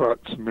I brought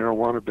some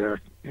marijuana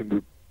back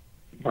into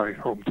my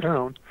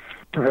hometown,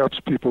 perhaps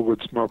people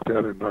would smoke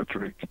that and not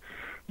drink.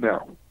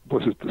 Now,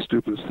 was it the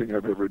stupidest thing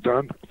I've ever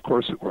done? Of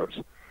course it was.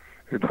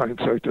 In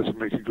hindsight, does it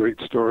make a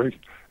great story?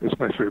 It's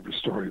my favorite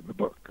story in the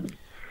book.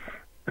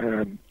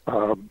 And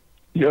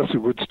yes, it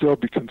would still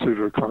be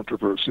considered a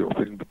controversial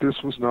thing, but this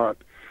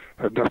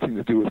had nothing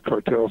to do with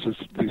cartels.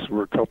 These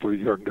were a couple of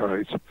young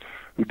guys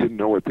who didn't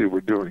know what they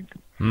were doing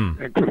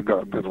and could have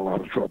gotten in a lot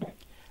of trouble.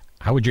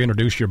 How would you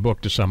introduce your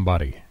book to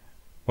somebody?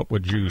 What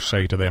would you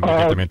say to them to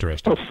get them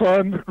interested? A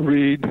fun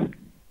read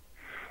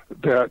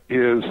that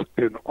is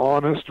an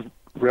honest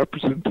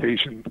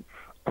representation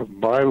of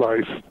my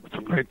life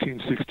from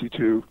 1962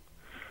 to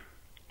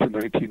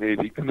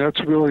 1980. And that's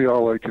really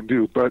all I can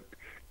do. But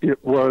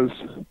it was,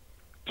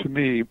 to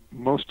me,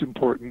 most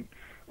important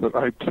that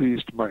I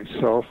pleased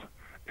myself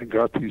and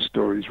got these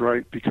stories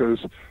right, because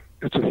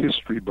it's a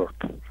history book.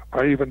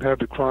 I even had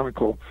to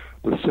chronicle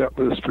the set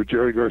list for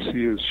Jerry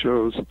Garcia's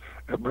shows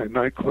at my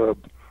nightclub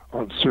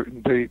on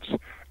certain dates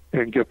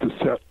and get the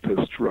set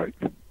list right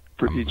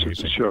for each of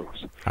the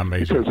shows.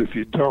 Amazing. Because if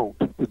you don't,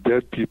 the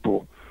dead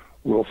people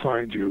will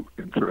find you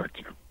and correct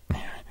you.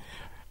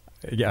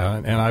 Yeah,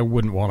 and I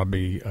wouldn't want to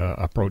be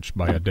approached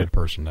by a dead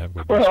person. That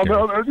would be scary.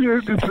 No,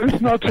 it's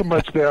not so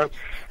much that.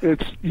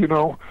 It's,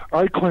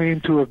 I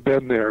claim to have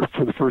been there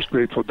for the first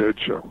Grateful Dead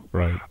show.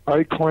 Right.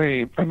 I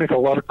make a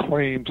lot of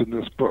claims in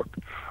this book.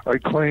 I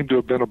claim to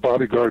have been a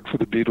bodyguard for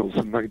the Beatles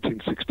in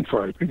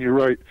 1965. And you're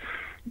right,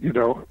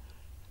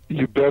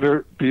 you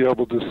better be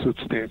able to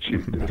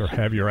substantiate this. Better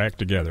have your act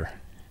together.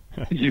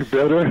 You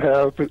better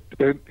have it.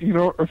 And,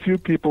 a few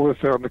people have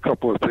found a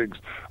couple of things.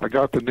 I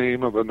got the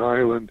name of an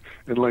island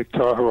in Lake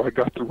Tahoe. I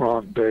got the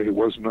wrong bay. It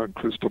wasn't on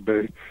Crystal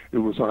Bay. It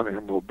was on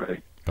Emerald Bay.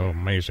 Oh,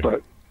 amazing.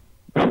 But,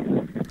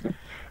 and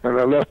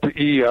I left the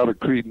E out of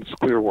Creedence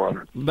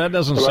Clearwater. That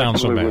doesn't sound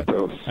so bad.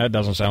 That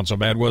doesn't sound so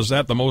bad. Was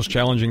that the most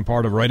challenging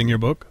part of writing your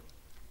book?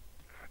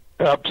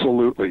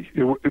 Absolutely.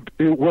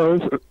 It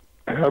was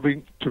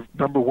having to,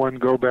 number one,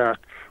 go back.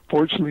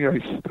 Fortunately, I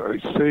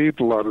saved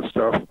a lot of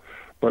stuff,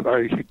 but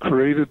I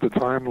created the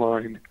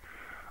timeline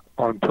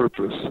on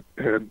purpose.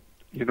 And,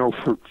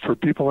 for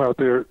people out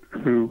there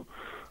who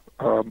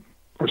are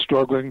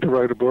struggling to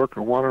write a book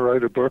or want to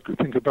write a book or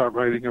think about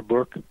writing a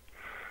book,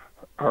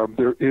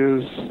 there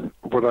is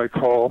what I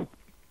call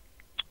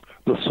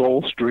the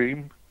Soul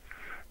Stream,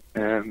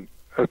 and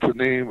that's the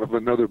name of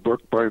another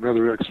book by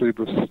another Ex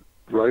Libris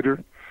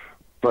writer.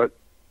 But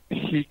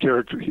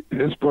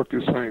his book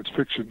is science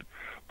fiction,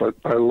 but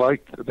I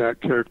liked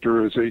that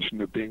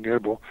characterization of being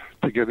able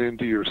to get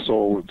into your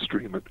soul and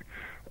stream it,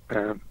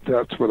 and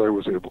that's what I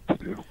was able to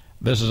do.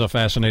 This is a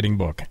fascinating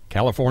book.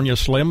 California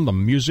Slim, The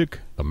Music,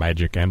 the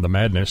Magic, and the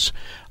Madness.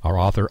 Our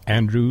author,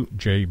 Andrew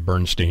J.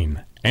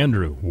 Bernstein.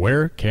 Andrew,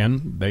 where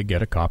can they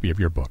get a copy of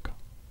your book?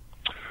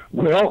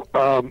 Well,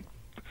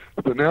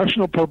 the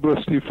national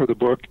publicity for the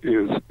book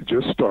is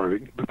just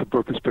starting, but the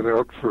book has been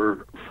out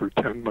for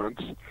 10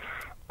 months,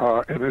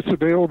 and it's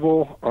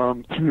available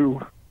through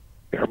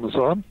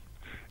Amazon.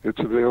 It's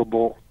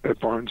available at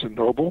Barnes &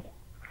 Noble,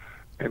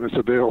 and it's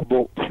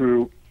available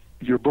through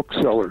your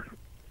bookseller.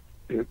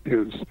 It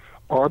is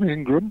on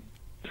Ingram,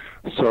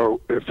 So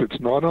if it's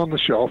not on the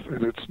shelf,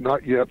 and it's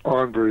not yet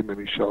on very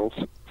many shelves,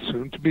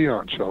 soon to be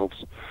on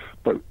shelves,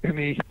 but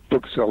any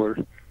bookseller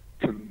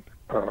can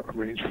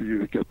arrange for you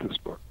to get this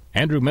book.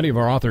 Andrew, many of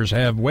our authors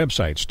have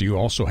websites. Do you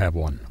also have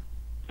one?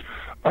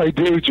 I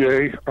do,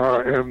 Jay,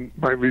 and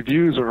my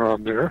reviews are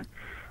on there.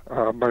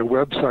 My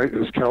website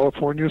is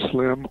California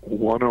Slim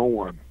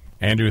 101.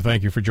 Andrew,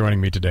 thank you for joining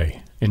me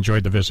today.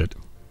 Enjoyed the visit.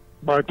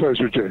 My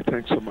pleasure, Jay.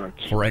 Thanks so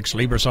much. For Ex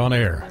Libris On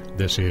Air,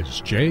 this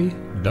is J.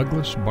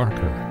 Douglas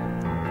Barker.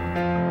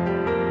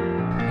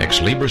 Ex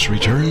Libris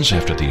returns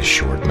after these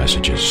short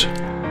messages.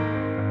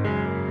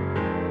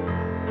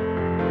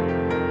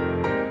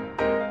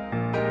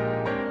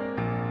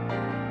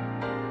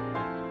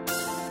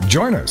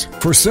 Join us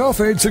for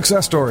Self-Aid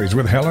Success Stories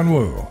with Helen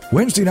Wu,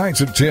 Wednesday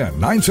nights at 10,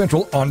 9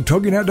 Central on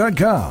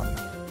TogiNet.com.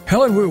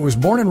 Helen Wu was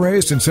born and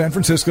raised in San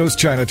Francisco's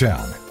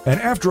Chinatown,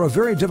 and after a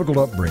very difficult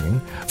upbringing,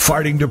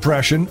 fighting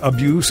depression,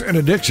 abuse, and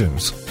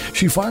addictions,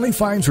 she finally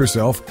finds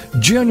herself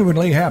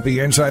genuinely happy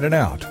inside and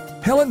out.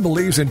 Helen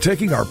believes in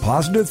taking our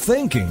positive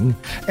thinking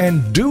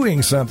and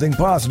doing something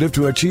positive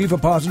to achieve a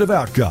positive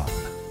outcome.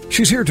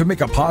 She's here to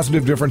make a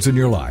positive difference in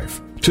your life,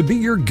 to be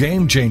your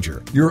game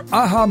changer, your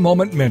aha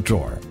moment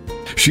mentor.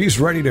 She's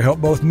ready to help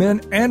both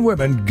men and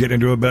women get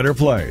into a better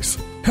place.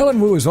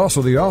 Helen Wu is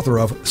also the author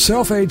of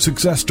Self-Aid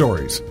Success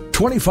Stories,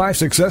 25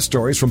 success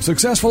stories from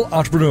successful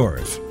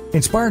entrepreneurs.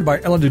 Inspired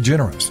by Ellen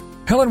DeGeneres,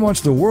 Helen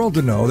wants the world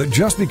to know that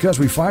just because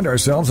we find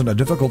ourselves in a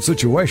difficult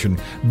situation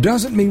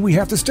doesn't mean we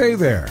have to stay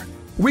there.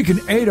 We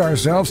can aid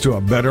ourselves to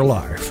a better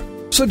life.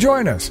 So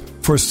join us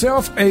for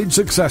Self-Aid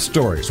Success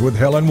Stories with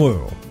Helen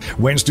Wu,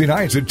 Wednesday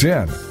nights at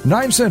 10,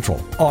 9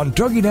 Central on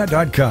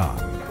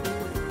TogiNet.com.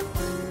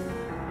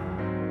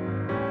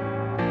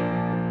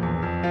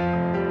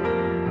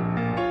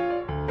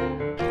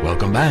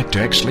 Welcome back to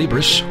Ex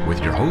Libris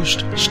with your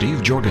host,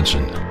 Steve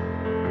Jorgensen.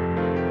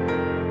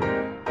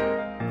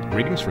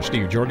 Greetings for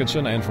Steve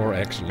Jorgensen and for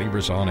Ex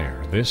Libris On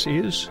Air. This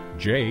is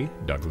J.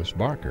 Douglas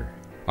Barker.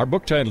 Our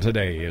book title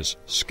today is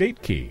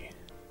Skate Key,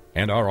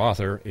 and our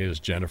author is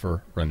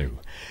Jennifer Renew.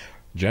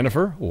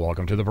 Jennifer,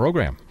 welcome to the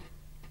program.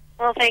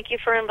 Well, thank you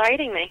for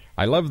inviting me.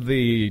 I love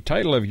the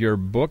title of your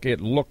book. It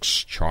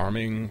looks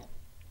charming.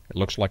 It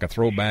looks like a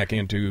throwback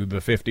into the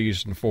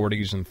 50s and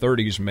 40s and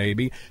 30s,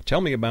 maybe. Tell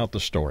me about the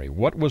story.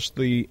 What was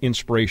the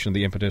inspiration,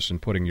 the impetus in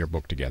putting your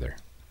book together?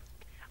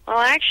 Well,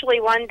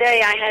 actually, one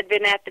day I had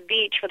been at the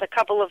beach with a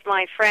couple of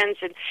my friends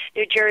in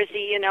New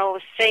Jersey, you know,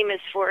 famous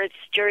for its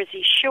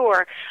Jersey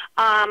Shore.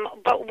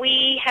 But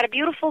we had a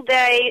beautiful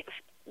day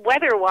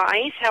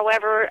weather-wise.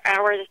 However,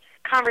 our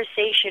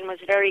conversation was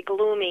very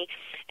gloomy,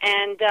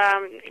 and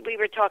we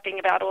were talking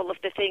about all of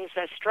the things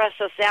that stress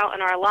us out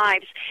in our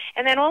lives.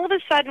 And then all of a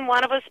sudden,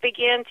 one of us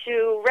began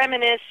to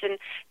reminisce and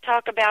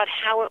talk about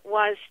how it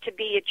was to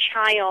be a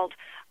child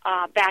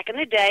back in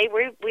the day.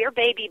 We're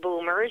baby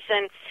boomers,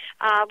 and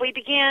we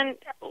began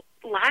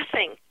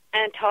laughing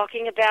and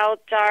talking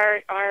about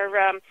our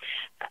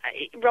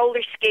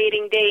roller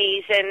skating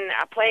days and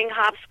playing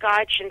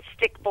hopscotch and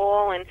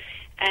stickball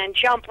and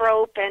jump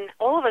rope, and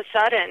all of a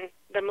sudden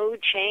the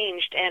mood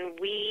changed and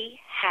we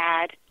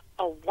had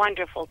a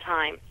wonderful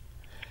time.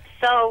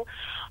 So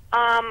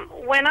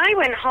when I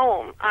went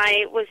home,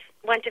 I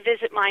went to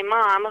visit my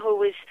mom, who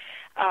was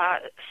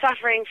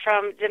suffering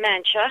from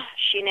dementia.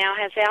 She now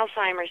has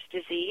Alzheimer's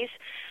disease.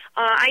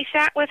 I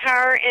sat with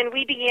her and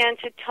we began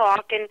to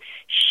talk, and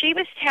she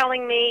was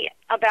telling me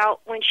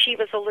about when she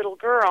was a little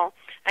girl.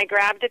 I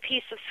grabbed a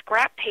piece of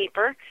scrap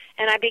paper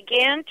and I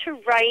began to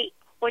write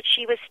what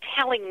she was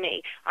telling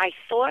me. I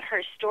thought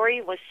her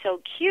story was so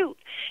cute.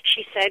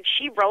 She said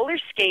she roller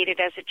skated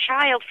as a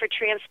child for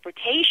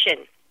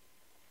transportation.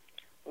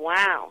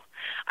 Wow.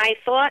 I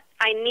thought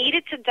I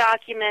needed to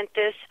document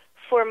this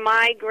for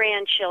my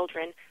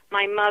grandchildren,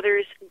 my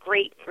mother's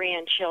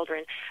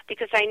great-grandchildren,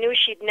 because I knew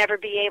she'd never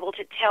be able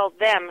to tell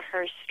them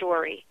her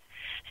story.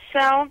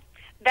 So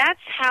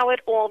that's how it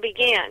all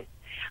began.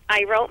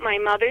 I wrote my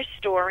mother's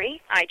story.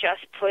 I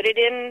just put it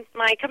in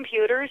my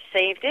computer,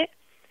 saved it.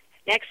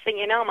 Next thing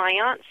you know, my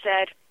aunt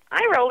said,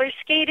 I roller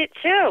skated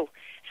too.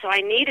 So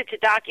I needed to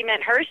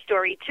document her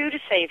story too to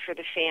save for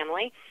the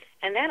family.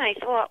 And then I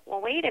thought,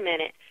 well, wait a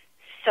minute.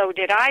 So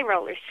did I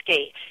roller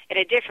skate at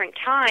a different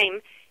time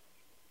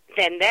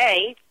than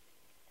they?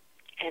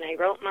 And I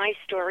wrote my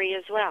story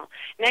as well.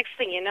 Next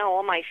thing you know,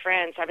 all my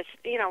friends,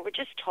 we're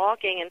just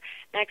talking, and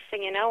next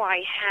thing you know,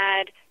 I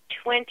had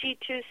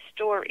 22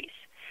 stories,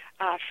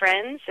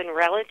 friends and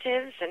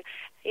relatives, and,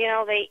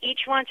 they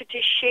each wanted to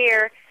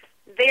share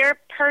their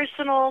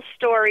personal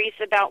stories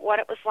about what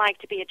it was like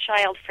to be a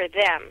child for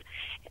them.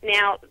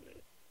 Now,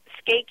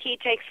 Skate Key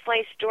takes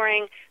place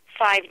during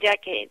 5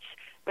 decades.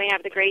 We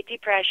have the Great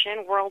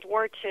Depression, World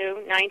War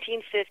II,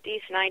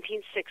 1950s,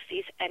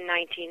 1960s, and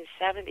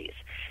 1970s.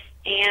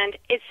 And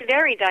it's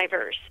very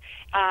diverse.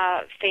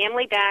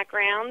 Family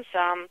backgrounds,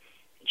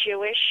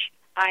 Jewish,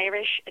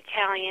 Irish,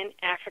 Italian,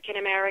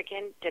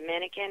 African-American,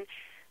 Dominican,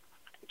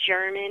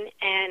 German,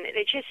 and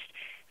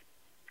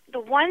the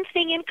one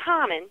thing in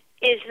common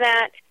is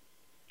that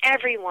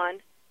everyone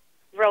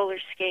roller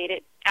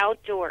skated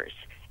outdoors.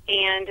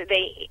 And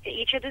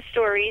each of the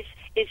stories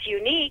is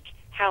unique.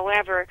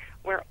 However,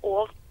 we're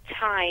all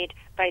tied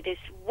by this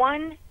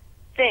one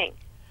thing,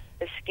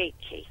 the skate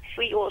key.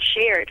 We all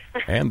shared.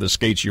 And the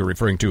skates you're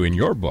referring to in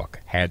your book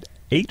had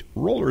 8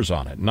 rollers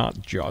on it,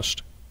 not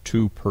just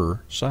 2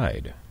 per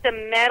side. The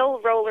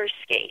metal roller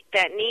skate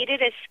that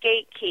needed a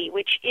skate key,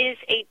 which is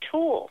a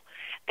tool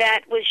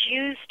that was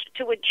used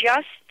to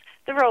adjust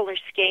the roller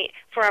skate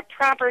for a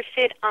proper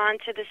fit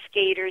onto the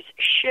skater's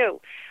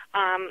shoe.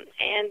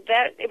 And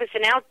that it was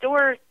an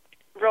outdoor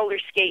roller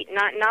skate,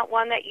 not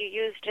one that you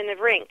used in the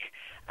rink.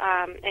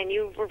 And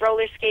you were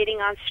roller skating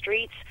on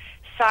streets,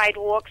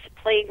 sidewalks,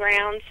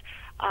 playgrounds,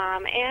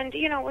 and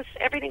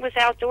everything was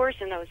outdoors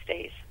in those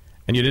days.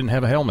 And you didn't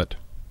have a helmet.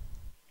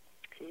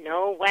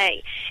 No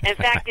way. In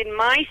fact, in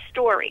my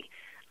story,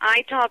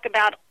 I talk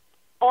about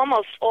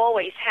almost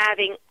always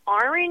having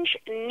orange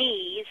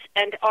knees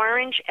and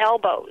orange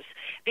elbows,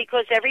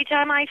 because every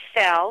time I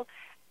fell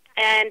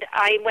and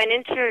I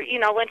went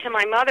to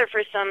my mother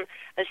for some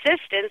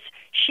assistance,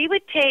 she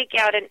would take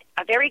out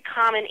a very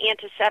common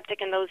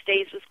antiseptic in those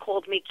days was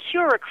called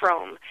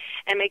mercurochrome.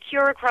 And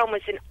mercurochrome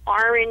was an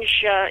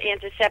orange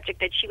antiseptic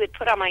that she would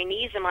put on my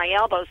knees and my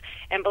elbows.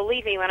 And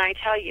believe me when I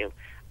tell you,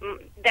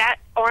 that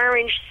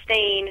orange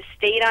stain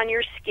stayed on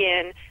your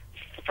skin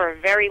for a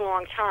very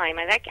long time.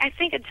 And I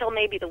think until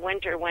maybe the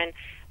winter when,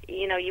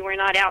 you were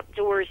not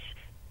outdoors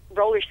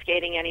roller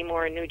skating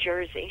anymore in New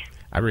Jersey.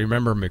 I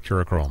remember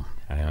mercurochrome,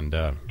 and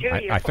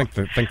I think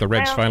the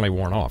red's finally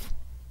worn off.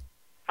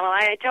 Well,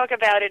 I talk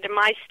about it in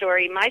my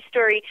story. My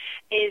story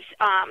is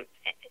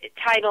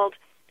titled,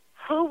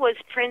 Who Was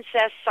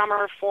Princess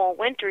Summer, Fall,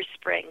 Winter,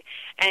 Spring?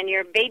 And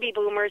your baby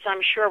boomers,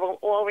 I'm sure, will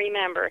all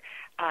remember.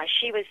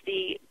 She was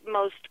the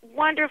most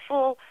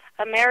wonderful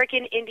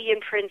American Indian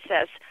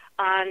princess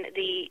on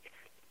the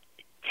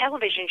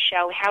television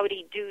show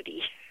Howdy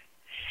Doody.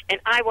 And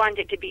I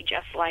wanted to be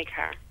just like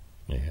her.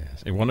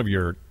 Yes. And one of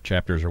your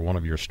chapters or one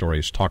of your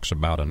stories talks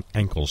about an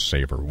ankle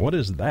saver. What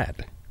is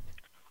that?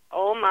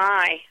 Oh,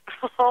 my.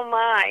 Oh,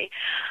 my.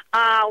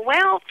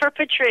 Well, for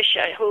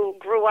Patricia, who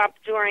grew up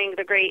during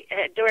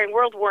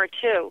World War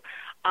II,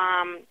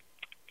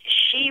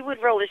 she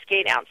would roller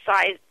skate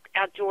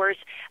outdoors,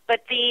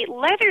 but the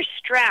leather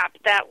strap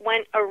that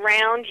went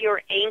around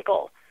your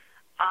ankle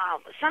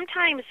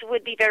sometimes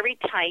would be very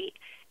tight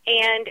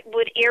and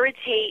would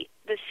irritate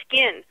the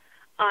skin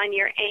on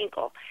your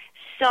ankle.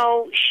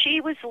 So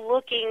she was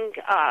looking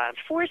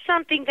for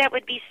something that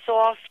would be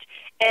soft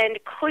and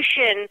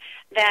cushion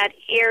that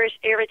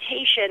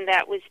irritation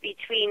that was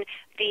between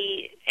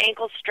the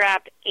ankle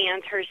strap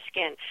and her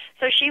skin.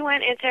 So she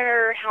went into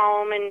her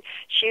home and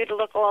she would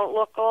look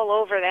all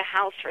over the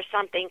house for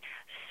something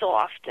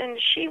soft. And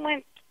she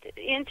went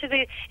into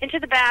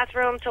the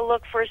bathroom to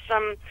look for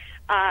some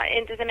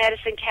into the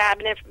medicine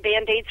cabinet.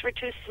 Band-Aids were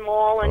too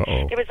small, and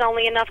there was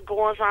only enough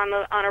gauze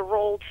on a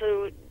roll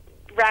to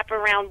wrap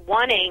around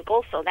one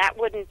ankle, so that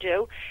wouldn't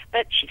do.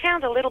 But she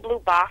found a little blue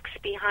box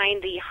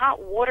behind the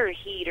hot water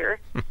heater,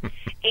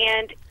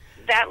 and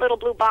that little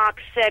blue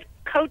box said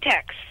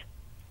Kotex.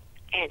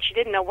 And she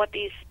didn't know what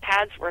these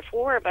pads were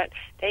for, but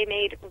they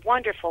made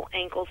wonderful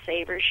ankle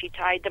savers. She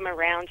tied them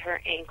around her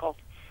ankle.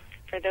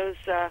 For those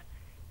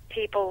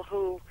people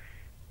who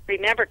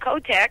remember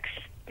Kotex,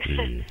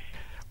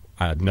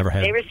 I'd never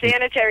had. They were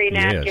sanitary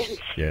napkins.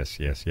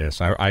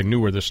 Yes. I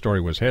knew where this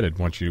story was headed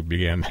once you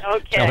began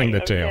telling the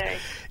tale.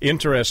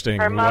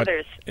 Interesting. Her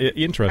mother's.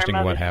 Interesting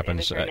what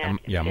happens.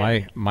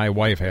 My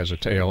wife has a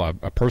tale,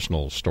 a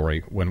personal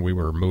story. When we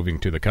were moving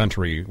to the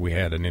country, we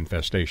had an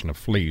infestation of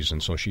fleas,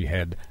 and so she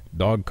had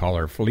dog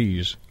collar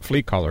flea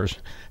collars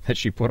that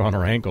she put on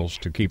her ankles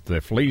to keep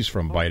the fleas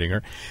from biting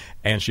her,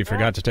 and she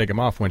forgot to take them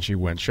off when she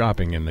went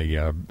shopping in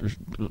the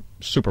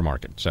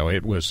supermarket. So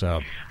it was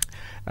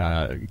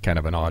kind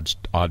of an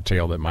odd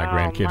tale that my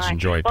grandkids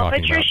enjoyed talking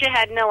about. Well, Patricia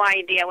had no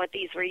idea what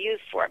these were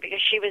used for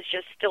because she was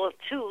just still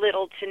too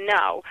little to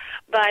know.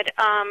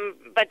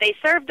 But they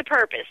served the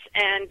purpose,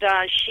 and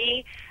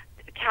she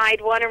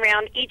tied one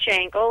around each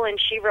ankle, and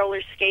she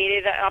roller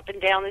skated up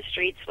and down the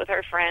streets with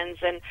her friends,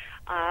 and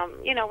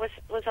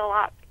was a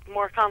lot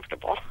more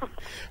comfortable.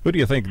 Who do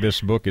you think this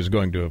book is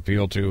going to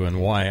appeal to, and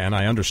why? And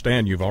I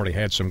understand you've already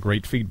had some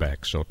great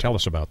feedback, so tell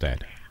us about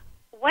that.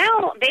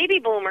 Well, baby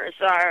boomers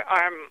are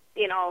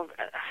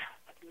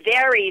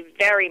very,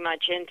 very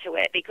much into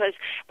it, because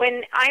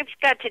when I've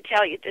got to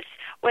tell you this,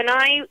 when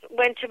I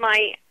went to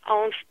my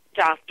own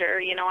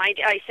doctor,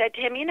 I said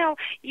to him,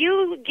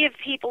 you give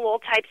people all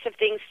types of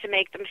things to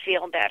make them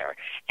feel better,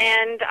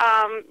 and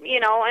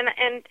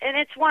and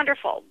it's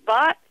wonderful,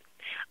 but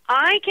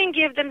I can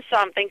give them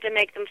something to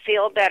make them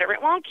feel better.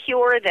 It won't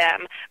cure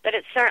them, but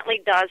it certainly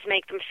does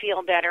make them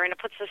feel better, and it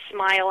puts a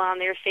smile on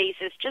their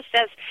faces, just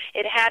as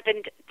it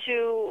happened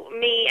to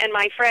me and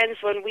my friends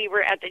when we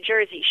were at the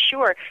Jersey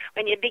Shore.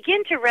 When you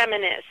begin to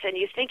reminisce and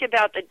you think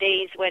about the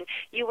days when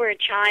you were a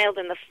child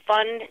and the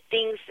fun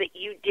things that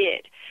you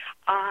did,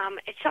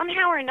 it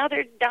somehow or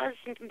another does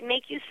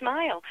make you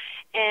smile.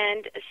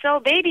 And so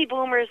baby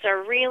boomers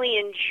are really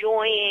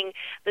enjoying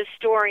the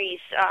stories,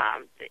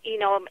 and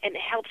it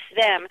helps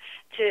them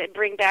to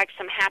bring back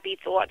some happy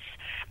thoughts.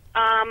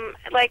 The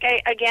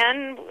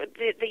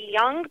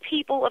young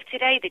people of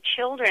today, the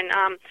children,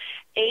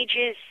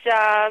 ages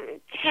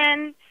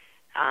 10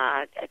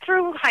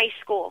 through high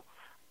school,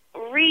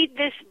 read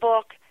this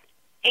book,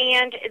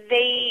 and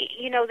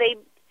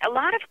a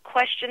lot of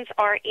questions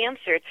are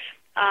answered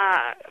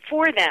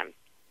for them.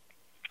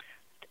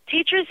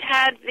 Teachers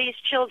had these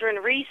children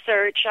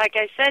research, like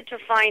I said, to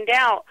find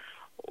out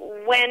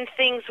when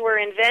things were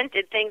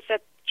invented, things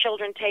that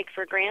children take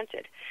for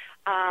granted.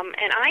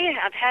 And I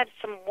have had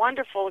some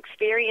wonderful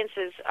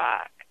experiences.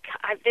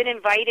 I've been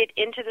invited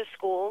into the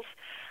schools,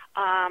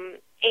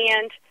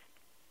 and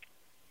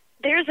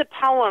there's a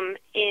poem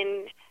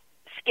in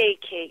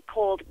Skakate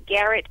called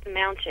Garrett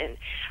Mountain.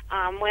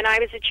 When I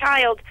was a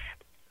child,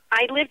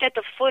 I lived at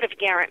the foot of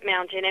Garrett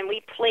Mountain, and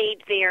we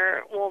played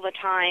there all the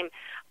time.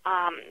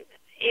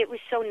 It was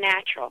so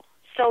natural,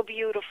 so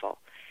beautiful.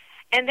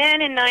 And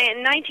then in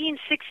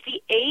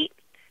 1968,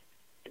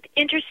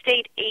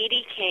 Interstate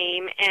 80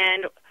 came,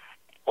 and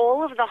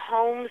all of the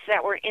homes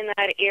that were in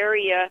that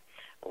area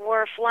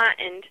were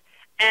flattened,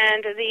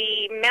 and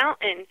the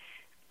mountain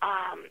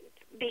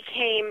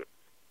became,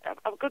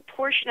 a good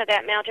portion of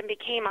that mountain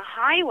became a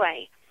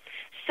highway.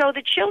 So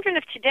the children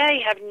of today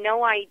have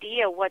no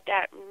idea what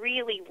that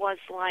really was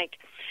like.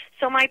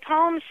 So my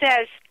poem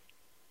says,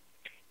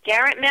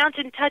 Garrett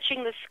Mountain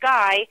touching the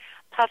sky,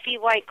 puffy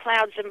white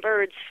clouds and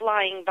birds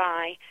flying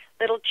by.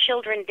 Little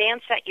children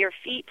dance at your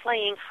feet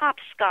playing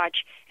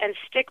hopscotch and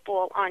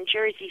stickball on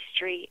Jersey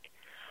Street.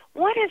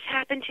 What has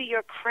happened to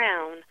your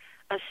crown?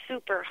 A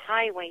super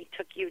highway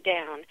took you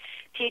down.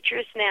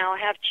 Teachers now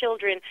have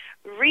children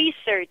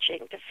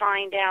researching to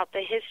find out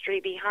the history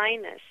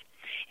behind this.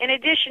 In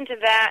addition to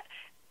that,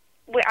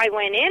 I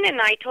went in and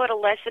I taught a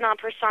lesson on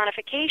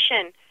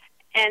personification,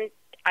 and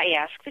I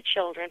asked the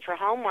children for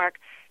homework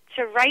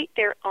to write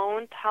their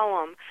own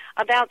poem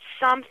about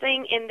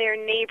something in their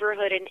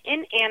neighborhood, an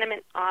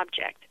inanimate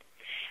object.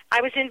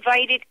 I was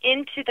invited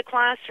into the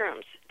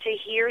classrooms to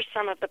hear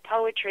some of the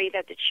poetry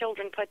that the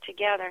children put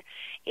together.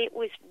 It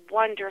was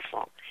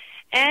wonderful.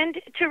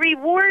 And to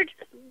reward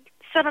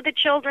some of the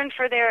children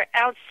for their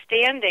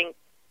outstanding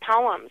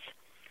poems,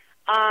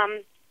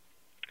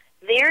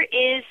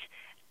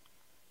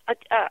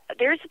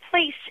 there's a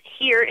place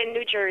here in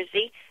New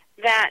Jersey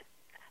that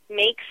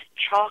makes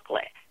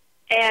chocolate.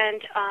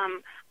 And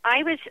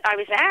I was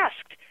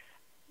asked,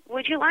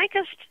 would you like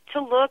us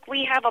to look?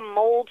 We have a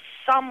mold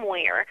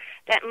somewhere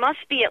that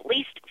must be at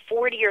least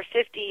 40 or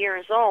 50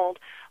 years old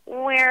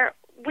where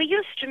we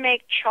used to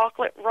make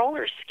chocolate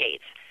roller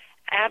skates.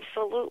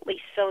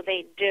 Absolutely, so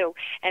they do.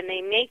 And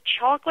they make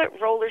chocolate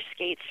roller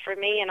skates for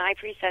me, and I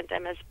present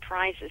them as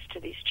prizes to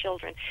these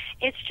children.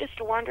 It's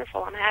just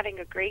wonderful. I'm having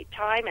a great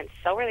time, and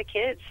so are the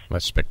kids.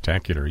 That's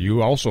spectacular.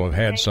 You also have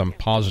had some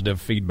positive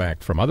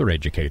feedback from other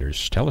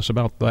educators. Tell us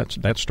about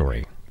that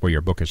story, where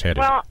your book is headed.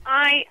 Well,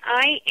 I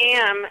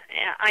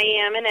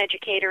am an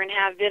educator and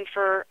have been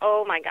for,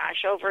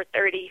 over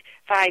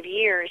 35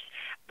 years.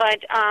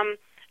 But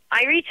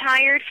I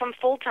retired from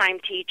full-time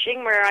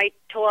teaching, where I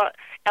taught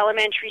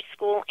elementary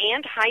school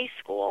and high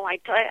school. I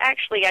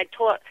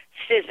taught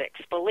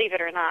physics, believe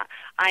it or not.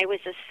 I was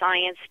a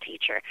science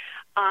teacher.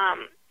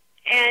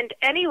 And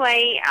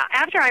anyway,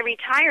 after I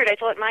retired, I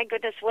thought, my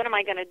goodness, what am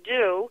I going to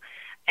do?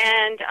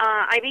 And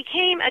I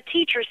became a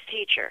teacher's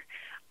teacher.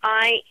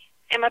 I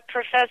am a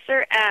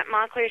professor at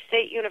Montclair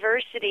State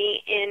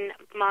University in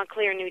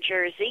Montclair, New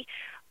Jersey,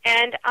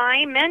 and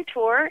I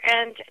mentor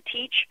and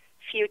teach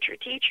future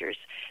teachers.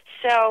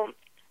 So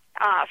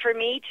for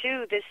me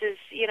too, this is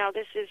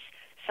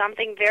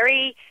something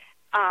very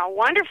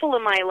wonderful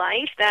in my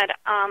life. That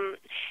and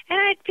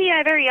I'd be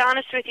very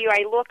honest with you.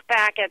 I look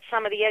back at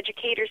some of the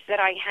educators that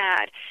I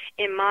had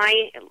in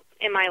my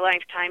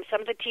lifetime.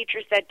 Some of the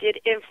teachers that did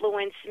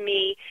influence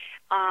me,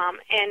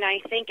 and I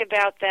think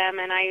about them,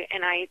 and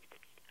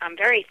I'm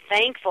very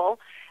thankful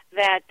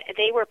that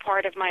they were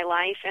part of my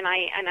life, and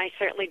I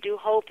certainly do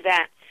hope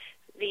that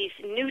these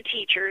new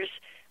teachers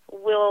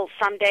will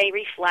someday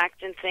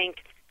reflect and think,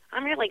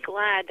 I'm really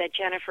glad that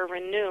Jennifer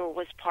Renew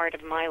was part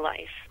of my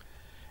life.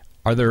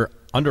 Are there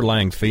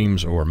underlying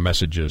themes or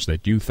messages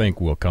that you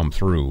think will come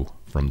through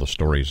from the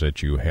stories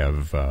that you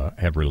have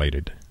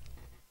related?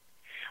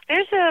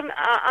 There's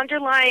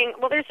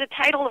there's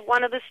a title of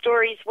one of the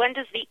stories, When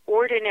Does the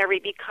Ordinary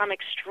Become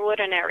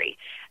Extraordinary?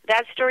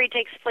 That story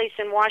takes place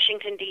in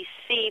Washington,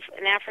 D.C.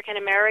 An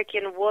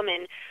African-American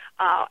woman,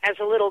 as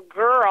a little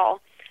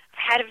girl,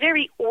 had a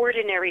very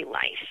ordinary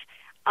life.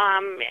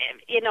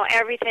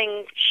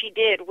 Everything she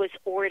did was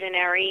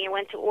ordinary.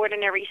 Went to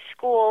ordinary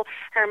school.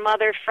 Her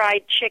mother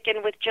fried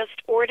chicken with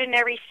just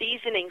ordinary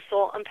seasoning,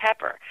 salt and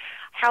pepper.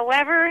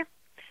 However,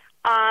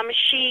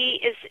 she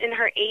is in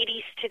her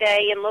 80s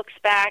today and looks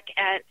back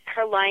at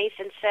her life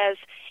and says,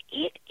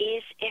 it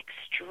is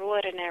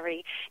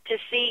extraordinary to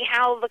see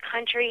how the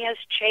country has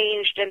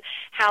changed and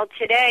how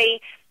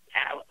today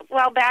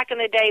well, back in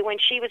the day when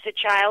she was a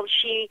child,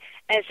 she,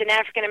 as an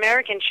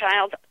African-American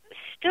child,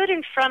 stood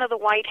in front of the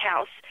White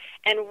House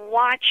and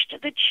watched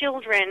the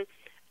children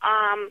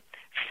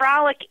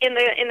frolic in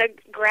the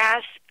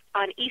grass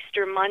on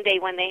Easter Monday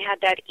when they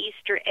had that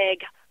Easter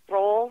egg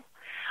roll.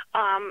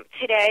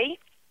 Today,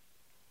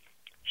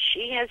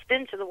 she has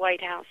been to the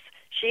White House.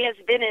 She has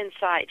been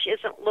inside. She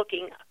isn't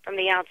looking from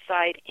the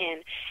outside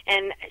in.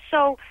 And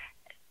so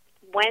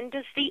when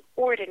does the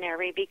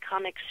ordinary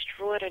become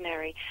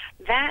extraordinary?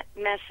 That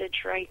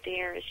message right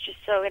there is just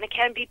so, and it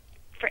can be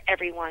for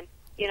everyone.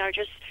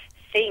 Just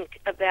think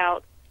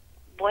about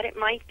what it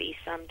might be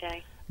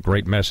someday.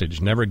 Great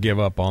message. Never give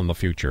up on the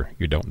future.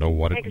 You don't know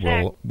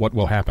what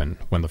will happen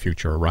when the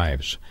future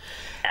arrives.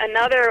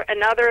 Another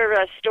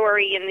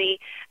story in the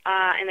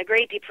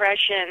Great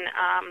Depression.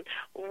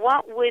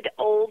 What would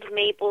old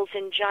maples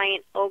and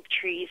giant oak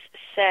trees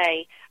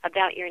say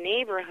about your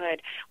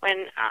neighborhood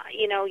when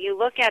you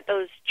look at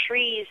those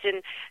trees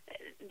and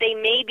they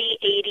may be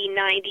 80,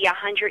 90,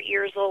 100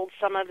 years old,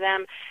 some of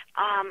them,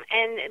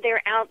 and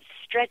they're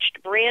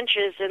outstretched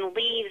branches and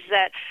leaves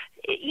that,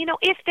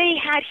 if they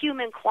had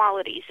human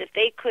qualities, if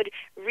they could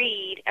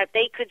read, if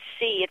they could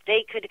see, if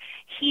they could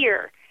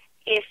hear,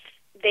 if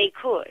they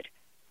could,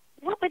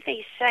 what would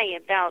they say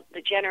about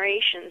the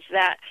generations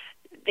that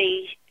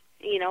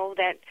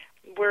that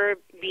were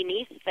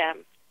beneath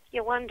them?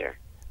 You wonder.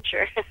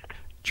 Sure.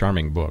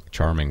 Charming book,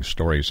 charming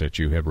stories that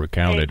you have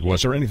recounted.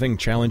 Was there anything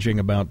challenging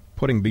about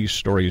putting these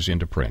stories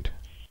into print?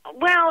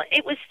 Well,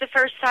 it was the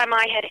first time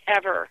I had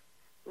ever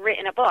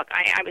written a book.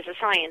 I was a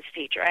science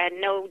teacher. I had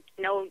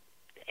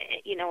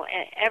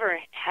ever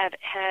have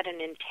had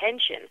an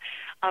intention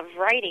of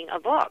writing a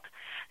book.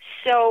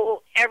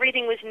 So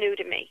everything was new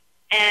to me.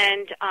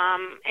 And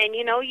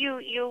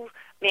you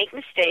make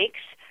mistakes,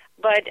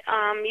 but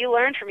you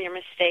learn from your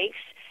mistakes.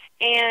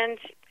 And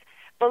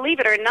believe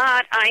it or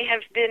not, I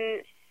have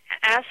been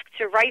asked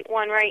to write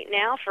one right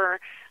now for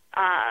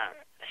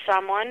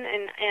someone,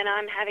 and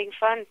I'm having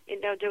fun,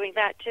 doing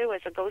that too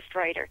as a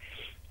ghostwriter.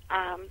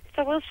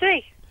 So we'll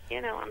see.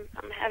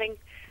 I'm having.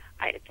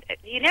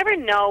 You never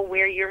know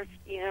where your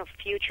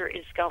future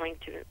is going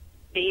to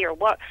be, or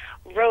what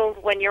road,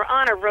 when you're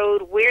on a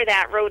road, where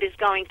that road is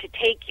going to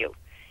take you.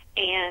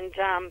 And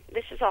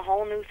this is a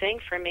whole new thing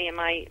for me in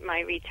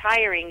my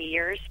retiring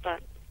years,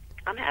 but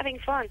I'm having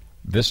fun.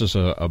 This is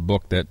a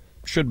book that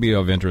should be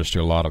of interest to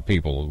a lot of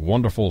people.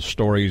 Wonderful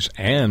stories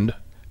and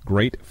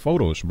great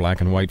photos, black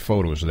and white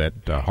photos that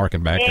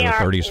harken back to the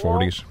 30s,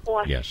 40s.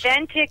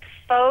 Authentic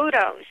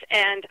photos.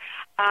 And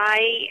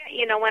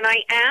when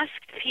I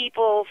asked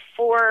people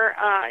for,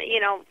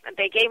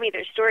 they gave me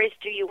their stories,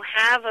 do you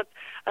have a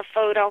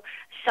photo?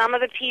 Some of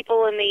the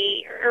people in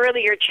the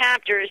earlier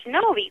chapters,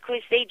 no,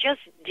 because they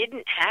just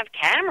didn't have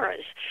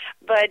cameras.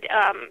 But,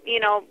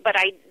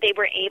 they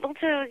were able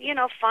to,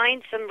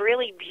 find some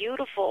really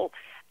beautiful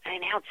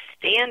and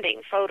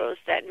outstanding photos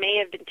that may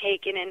have been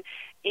taken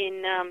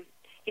in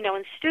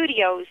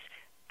studios.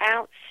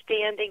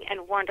 Outstanding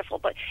and wonderful.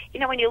 But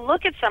when you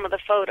look at some of the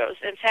photos,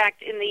 in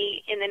fact, in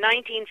the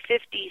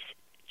 1950s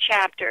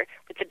chapter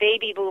with the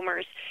baby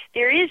boomers,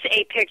 there is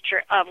a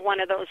picture of one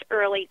of those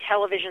early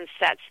television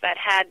sets that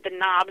had the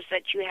knobs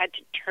that you had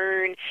to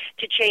turn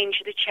to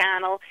change the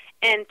channel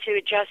and to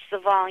adjust the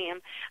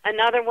volume.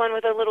 Another one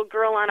with a little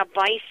girl on a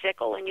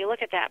bicycle, and you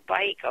look at that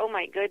bike, oh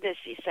my goodness,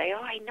 you say,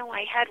 oh, I know,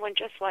 I had one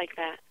just like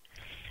that.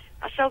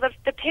 So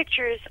the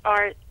pictures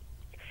are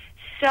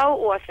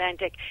so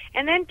authentic.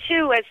 And then,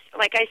 too, as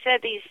like I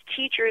said, these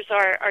teachers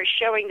are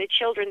showing the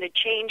children the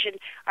change in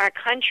our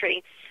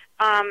country.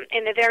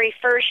 In the very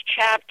first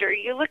chapter,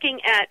 you're looking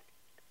at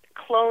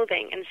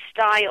clothing and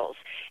styles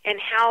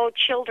and how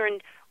children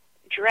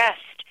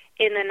dressed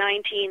in the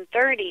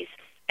 1930s.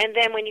 And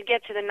then when you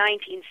get to the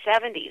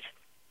 1970s,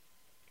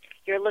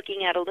 you're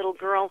looking at a little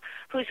girl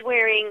who's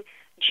wearing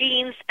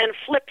jeans and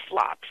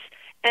flip-flops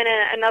and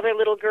another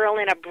little girl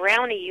in a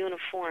brownie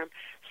uniform.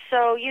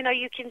 So,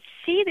 you can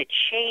see the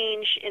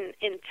change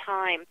in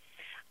time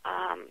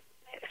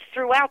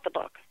throughout the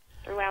book.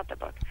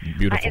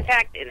 Beautiful. In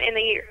fact, in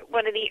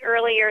one of the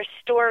earlier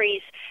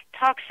stories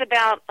talks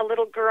about a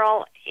little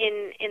girl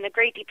in the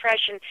Great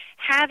Depression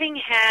having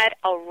had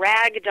a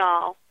rag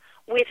doll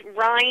with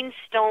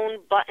rhinestone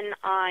button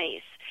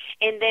eyes.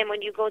 And then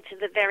when you go to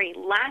the very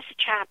last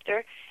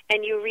chapter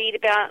and you read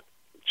about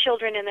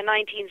children in the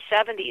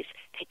 1970s,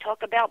 they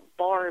talk about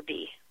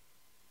Barbie.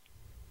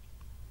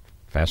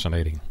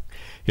 Fascinating.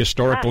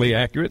 Historically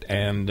accurate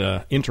and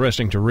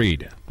interesting to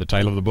read. The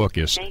title of the book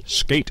is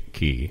Skate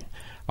Key.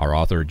 Our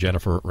author,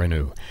 Jennifer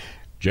Renew.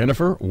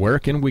 Jennifer, where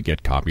can we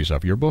get copies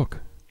of your book?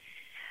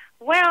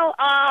 Well,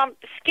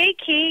 Skate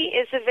Key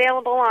is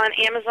available on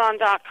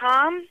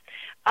Amazon.com,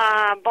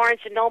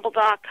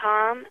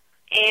 BarnesandNoble.com,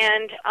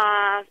 and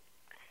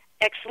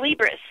Ex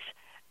Libris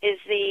is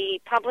the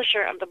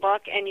publisher of the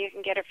book, and you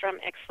can get it from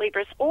Ex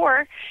Libris,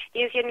 or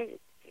you can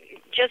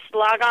just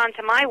log on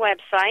to my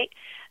website,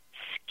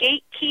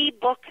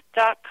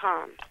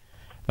 SkateKeyBook.com.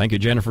 Thank you,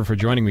 Jennifer, for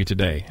joining me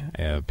today.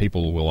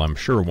 People will, I'm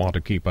sure, want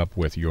to keep up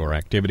with your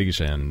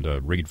activities and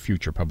read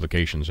future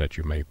publications that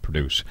you may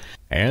produce.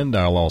 And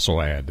I'll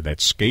also add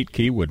that Skate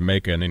Key would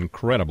make an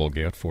incredible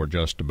gift for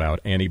just about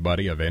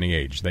anybody of any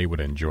age. They would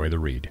enjoy the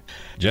read.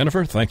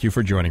 Jennifer, thank you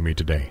for joining me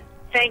today.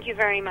 Thank you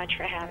very much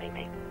for having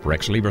me. For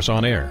Ex Libris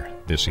On Air,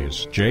 this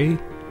is J.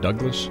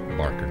 Douglas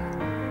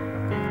Barker.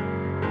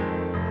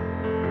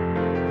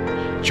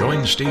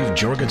 Join Steve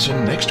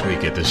Jorgensen next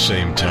week at the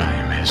same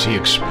time as he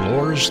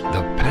explores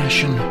the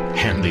passion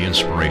and the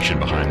inspiration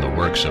behind the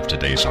works of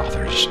today's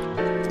authors.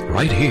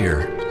 Right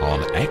here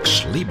on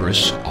Ex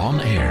Libris On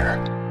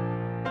Air.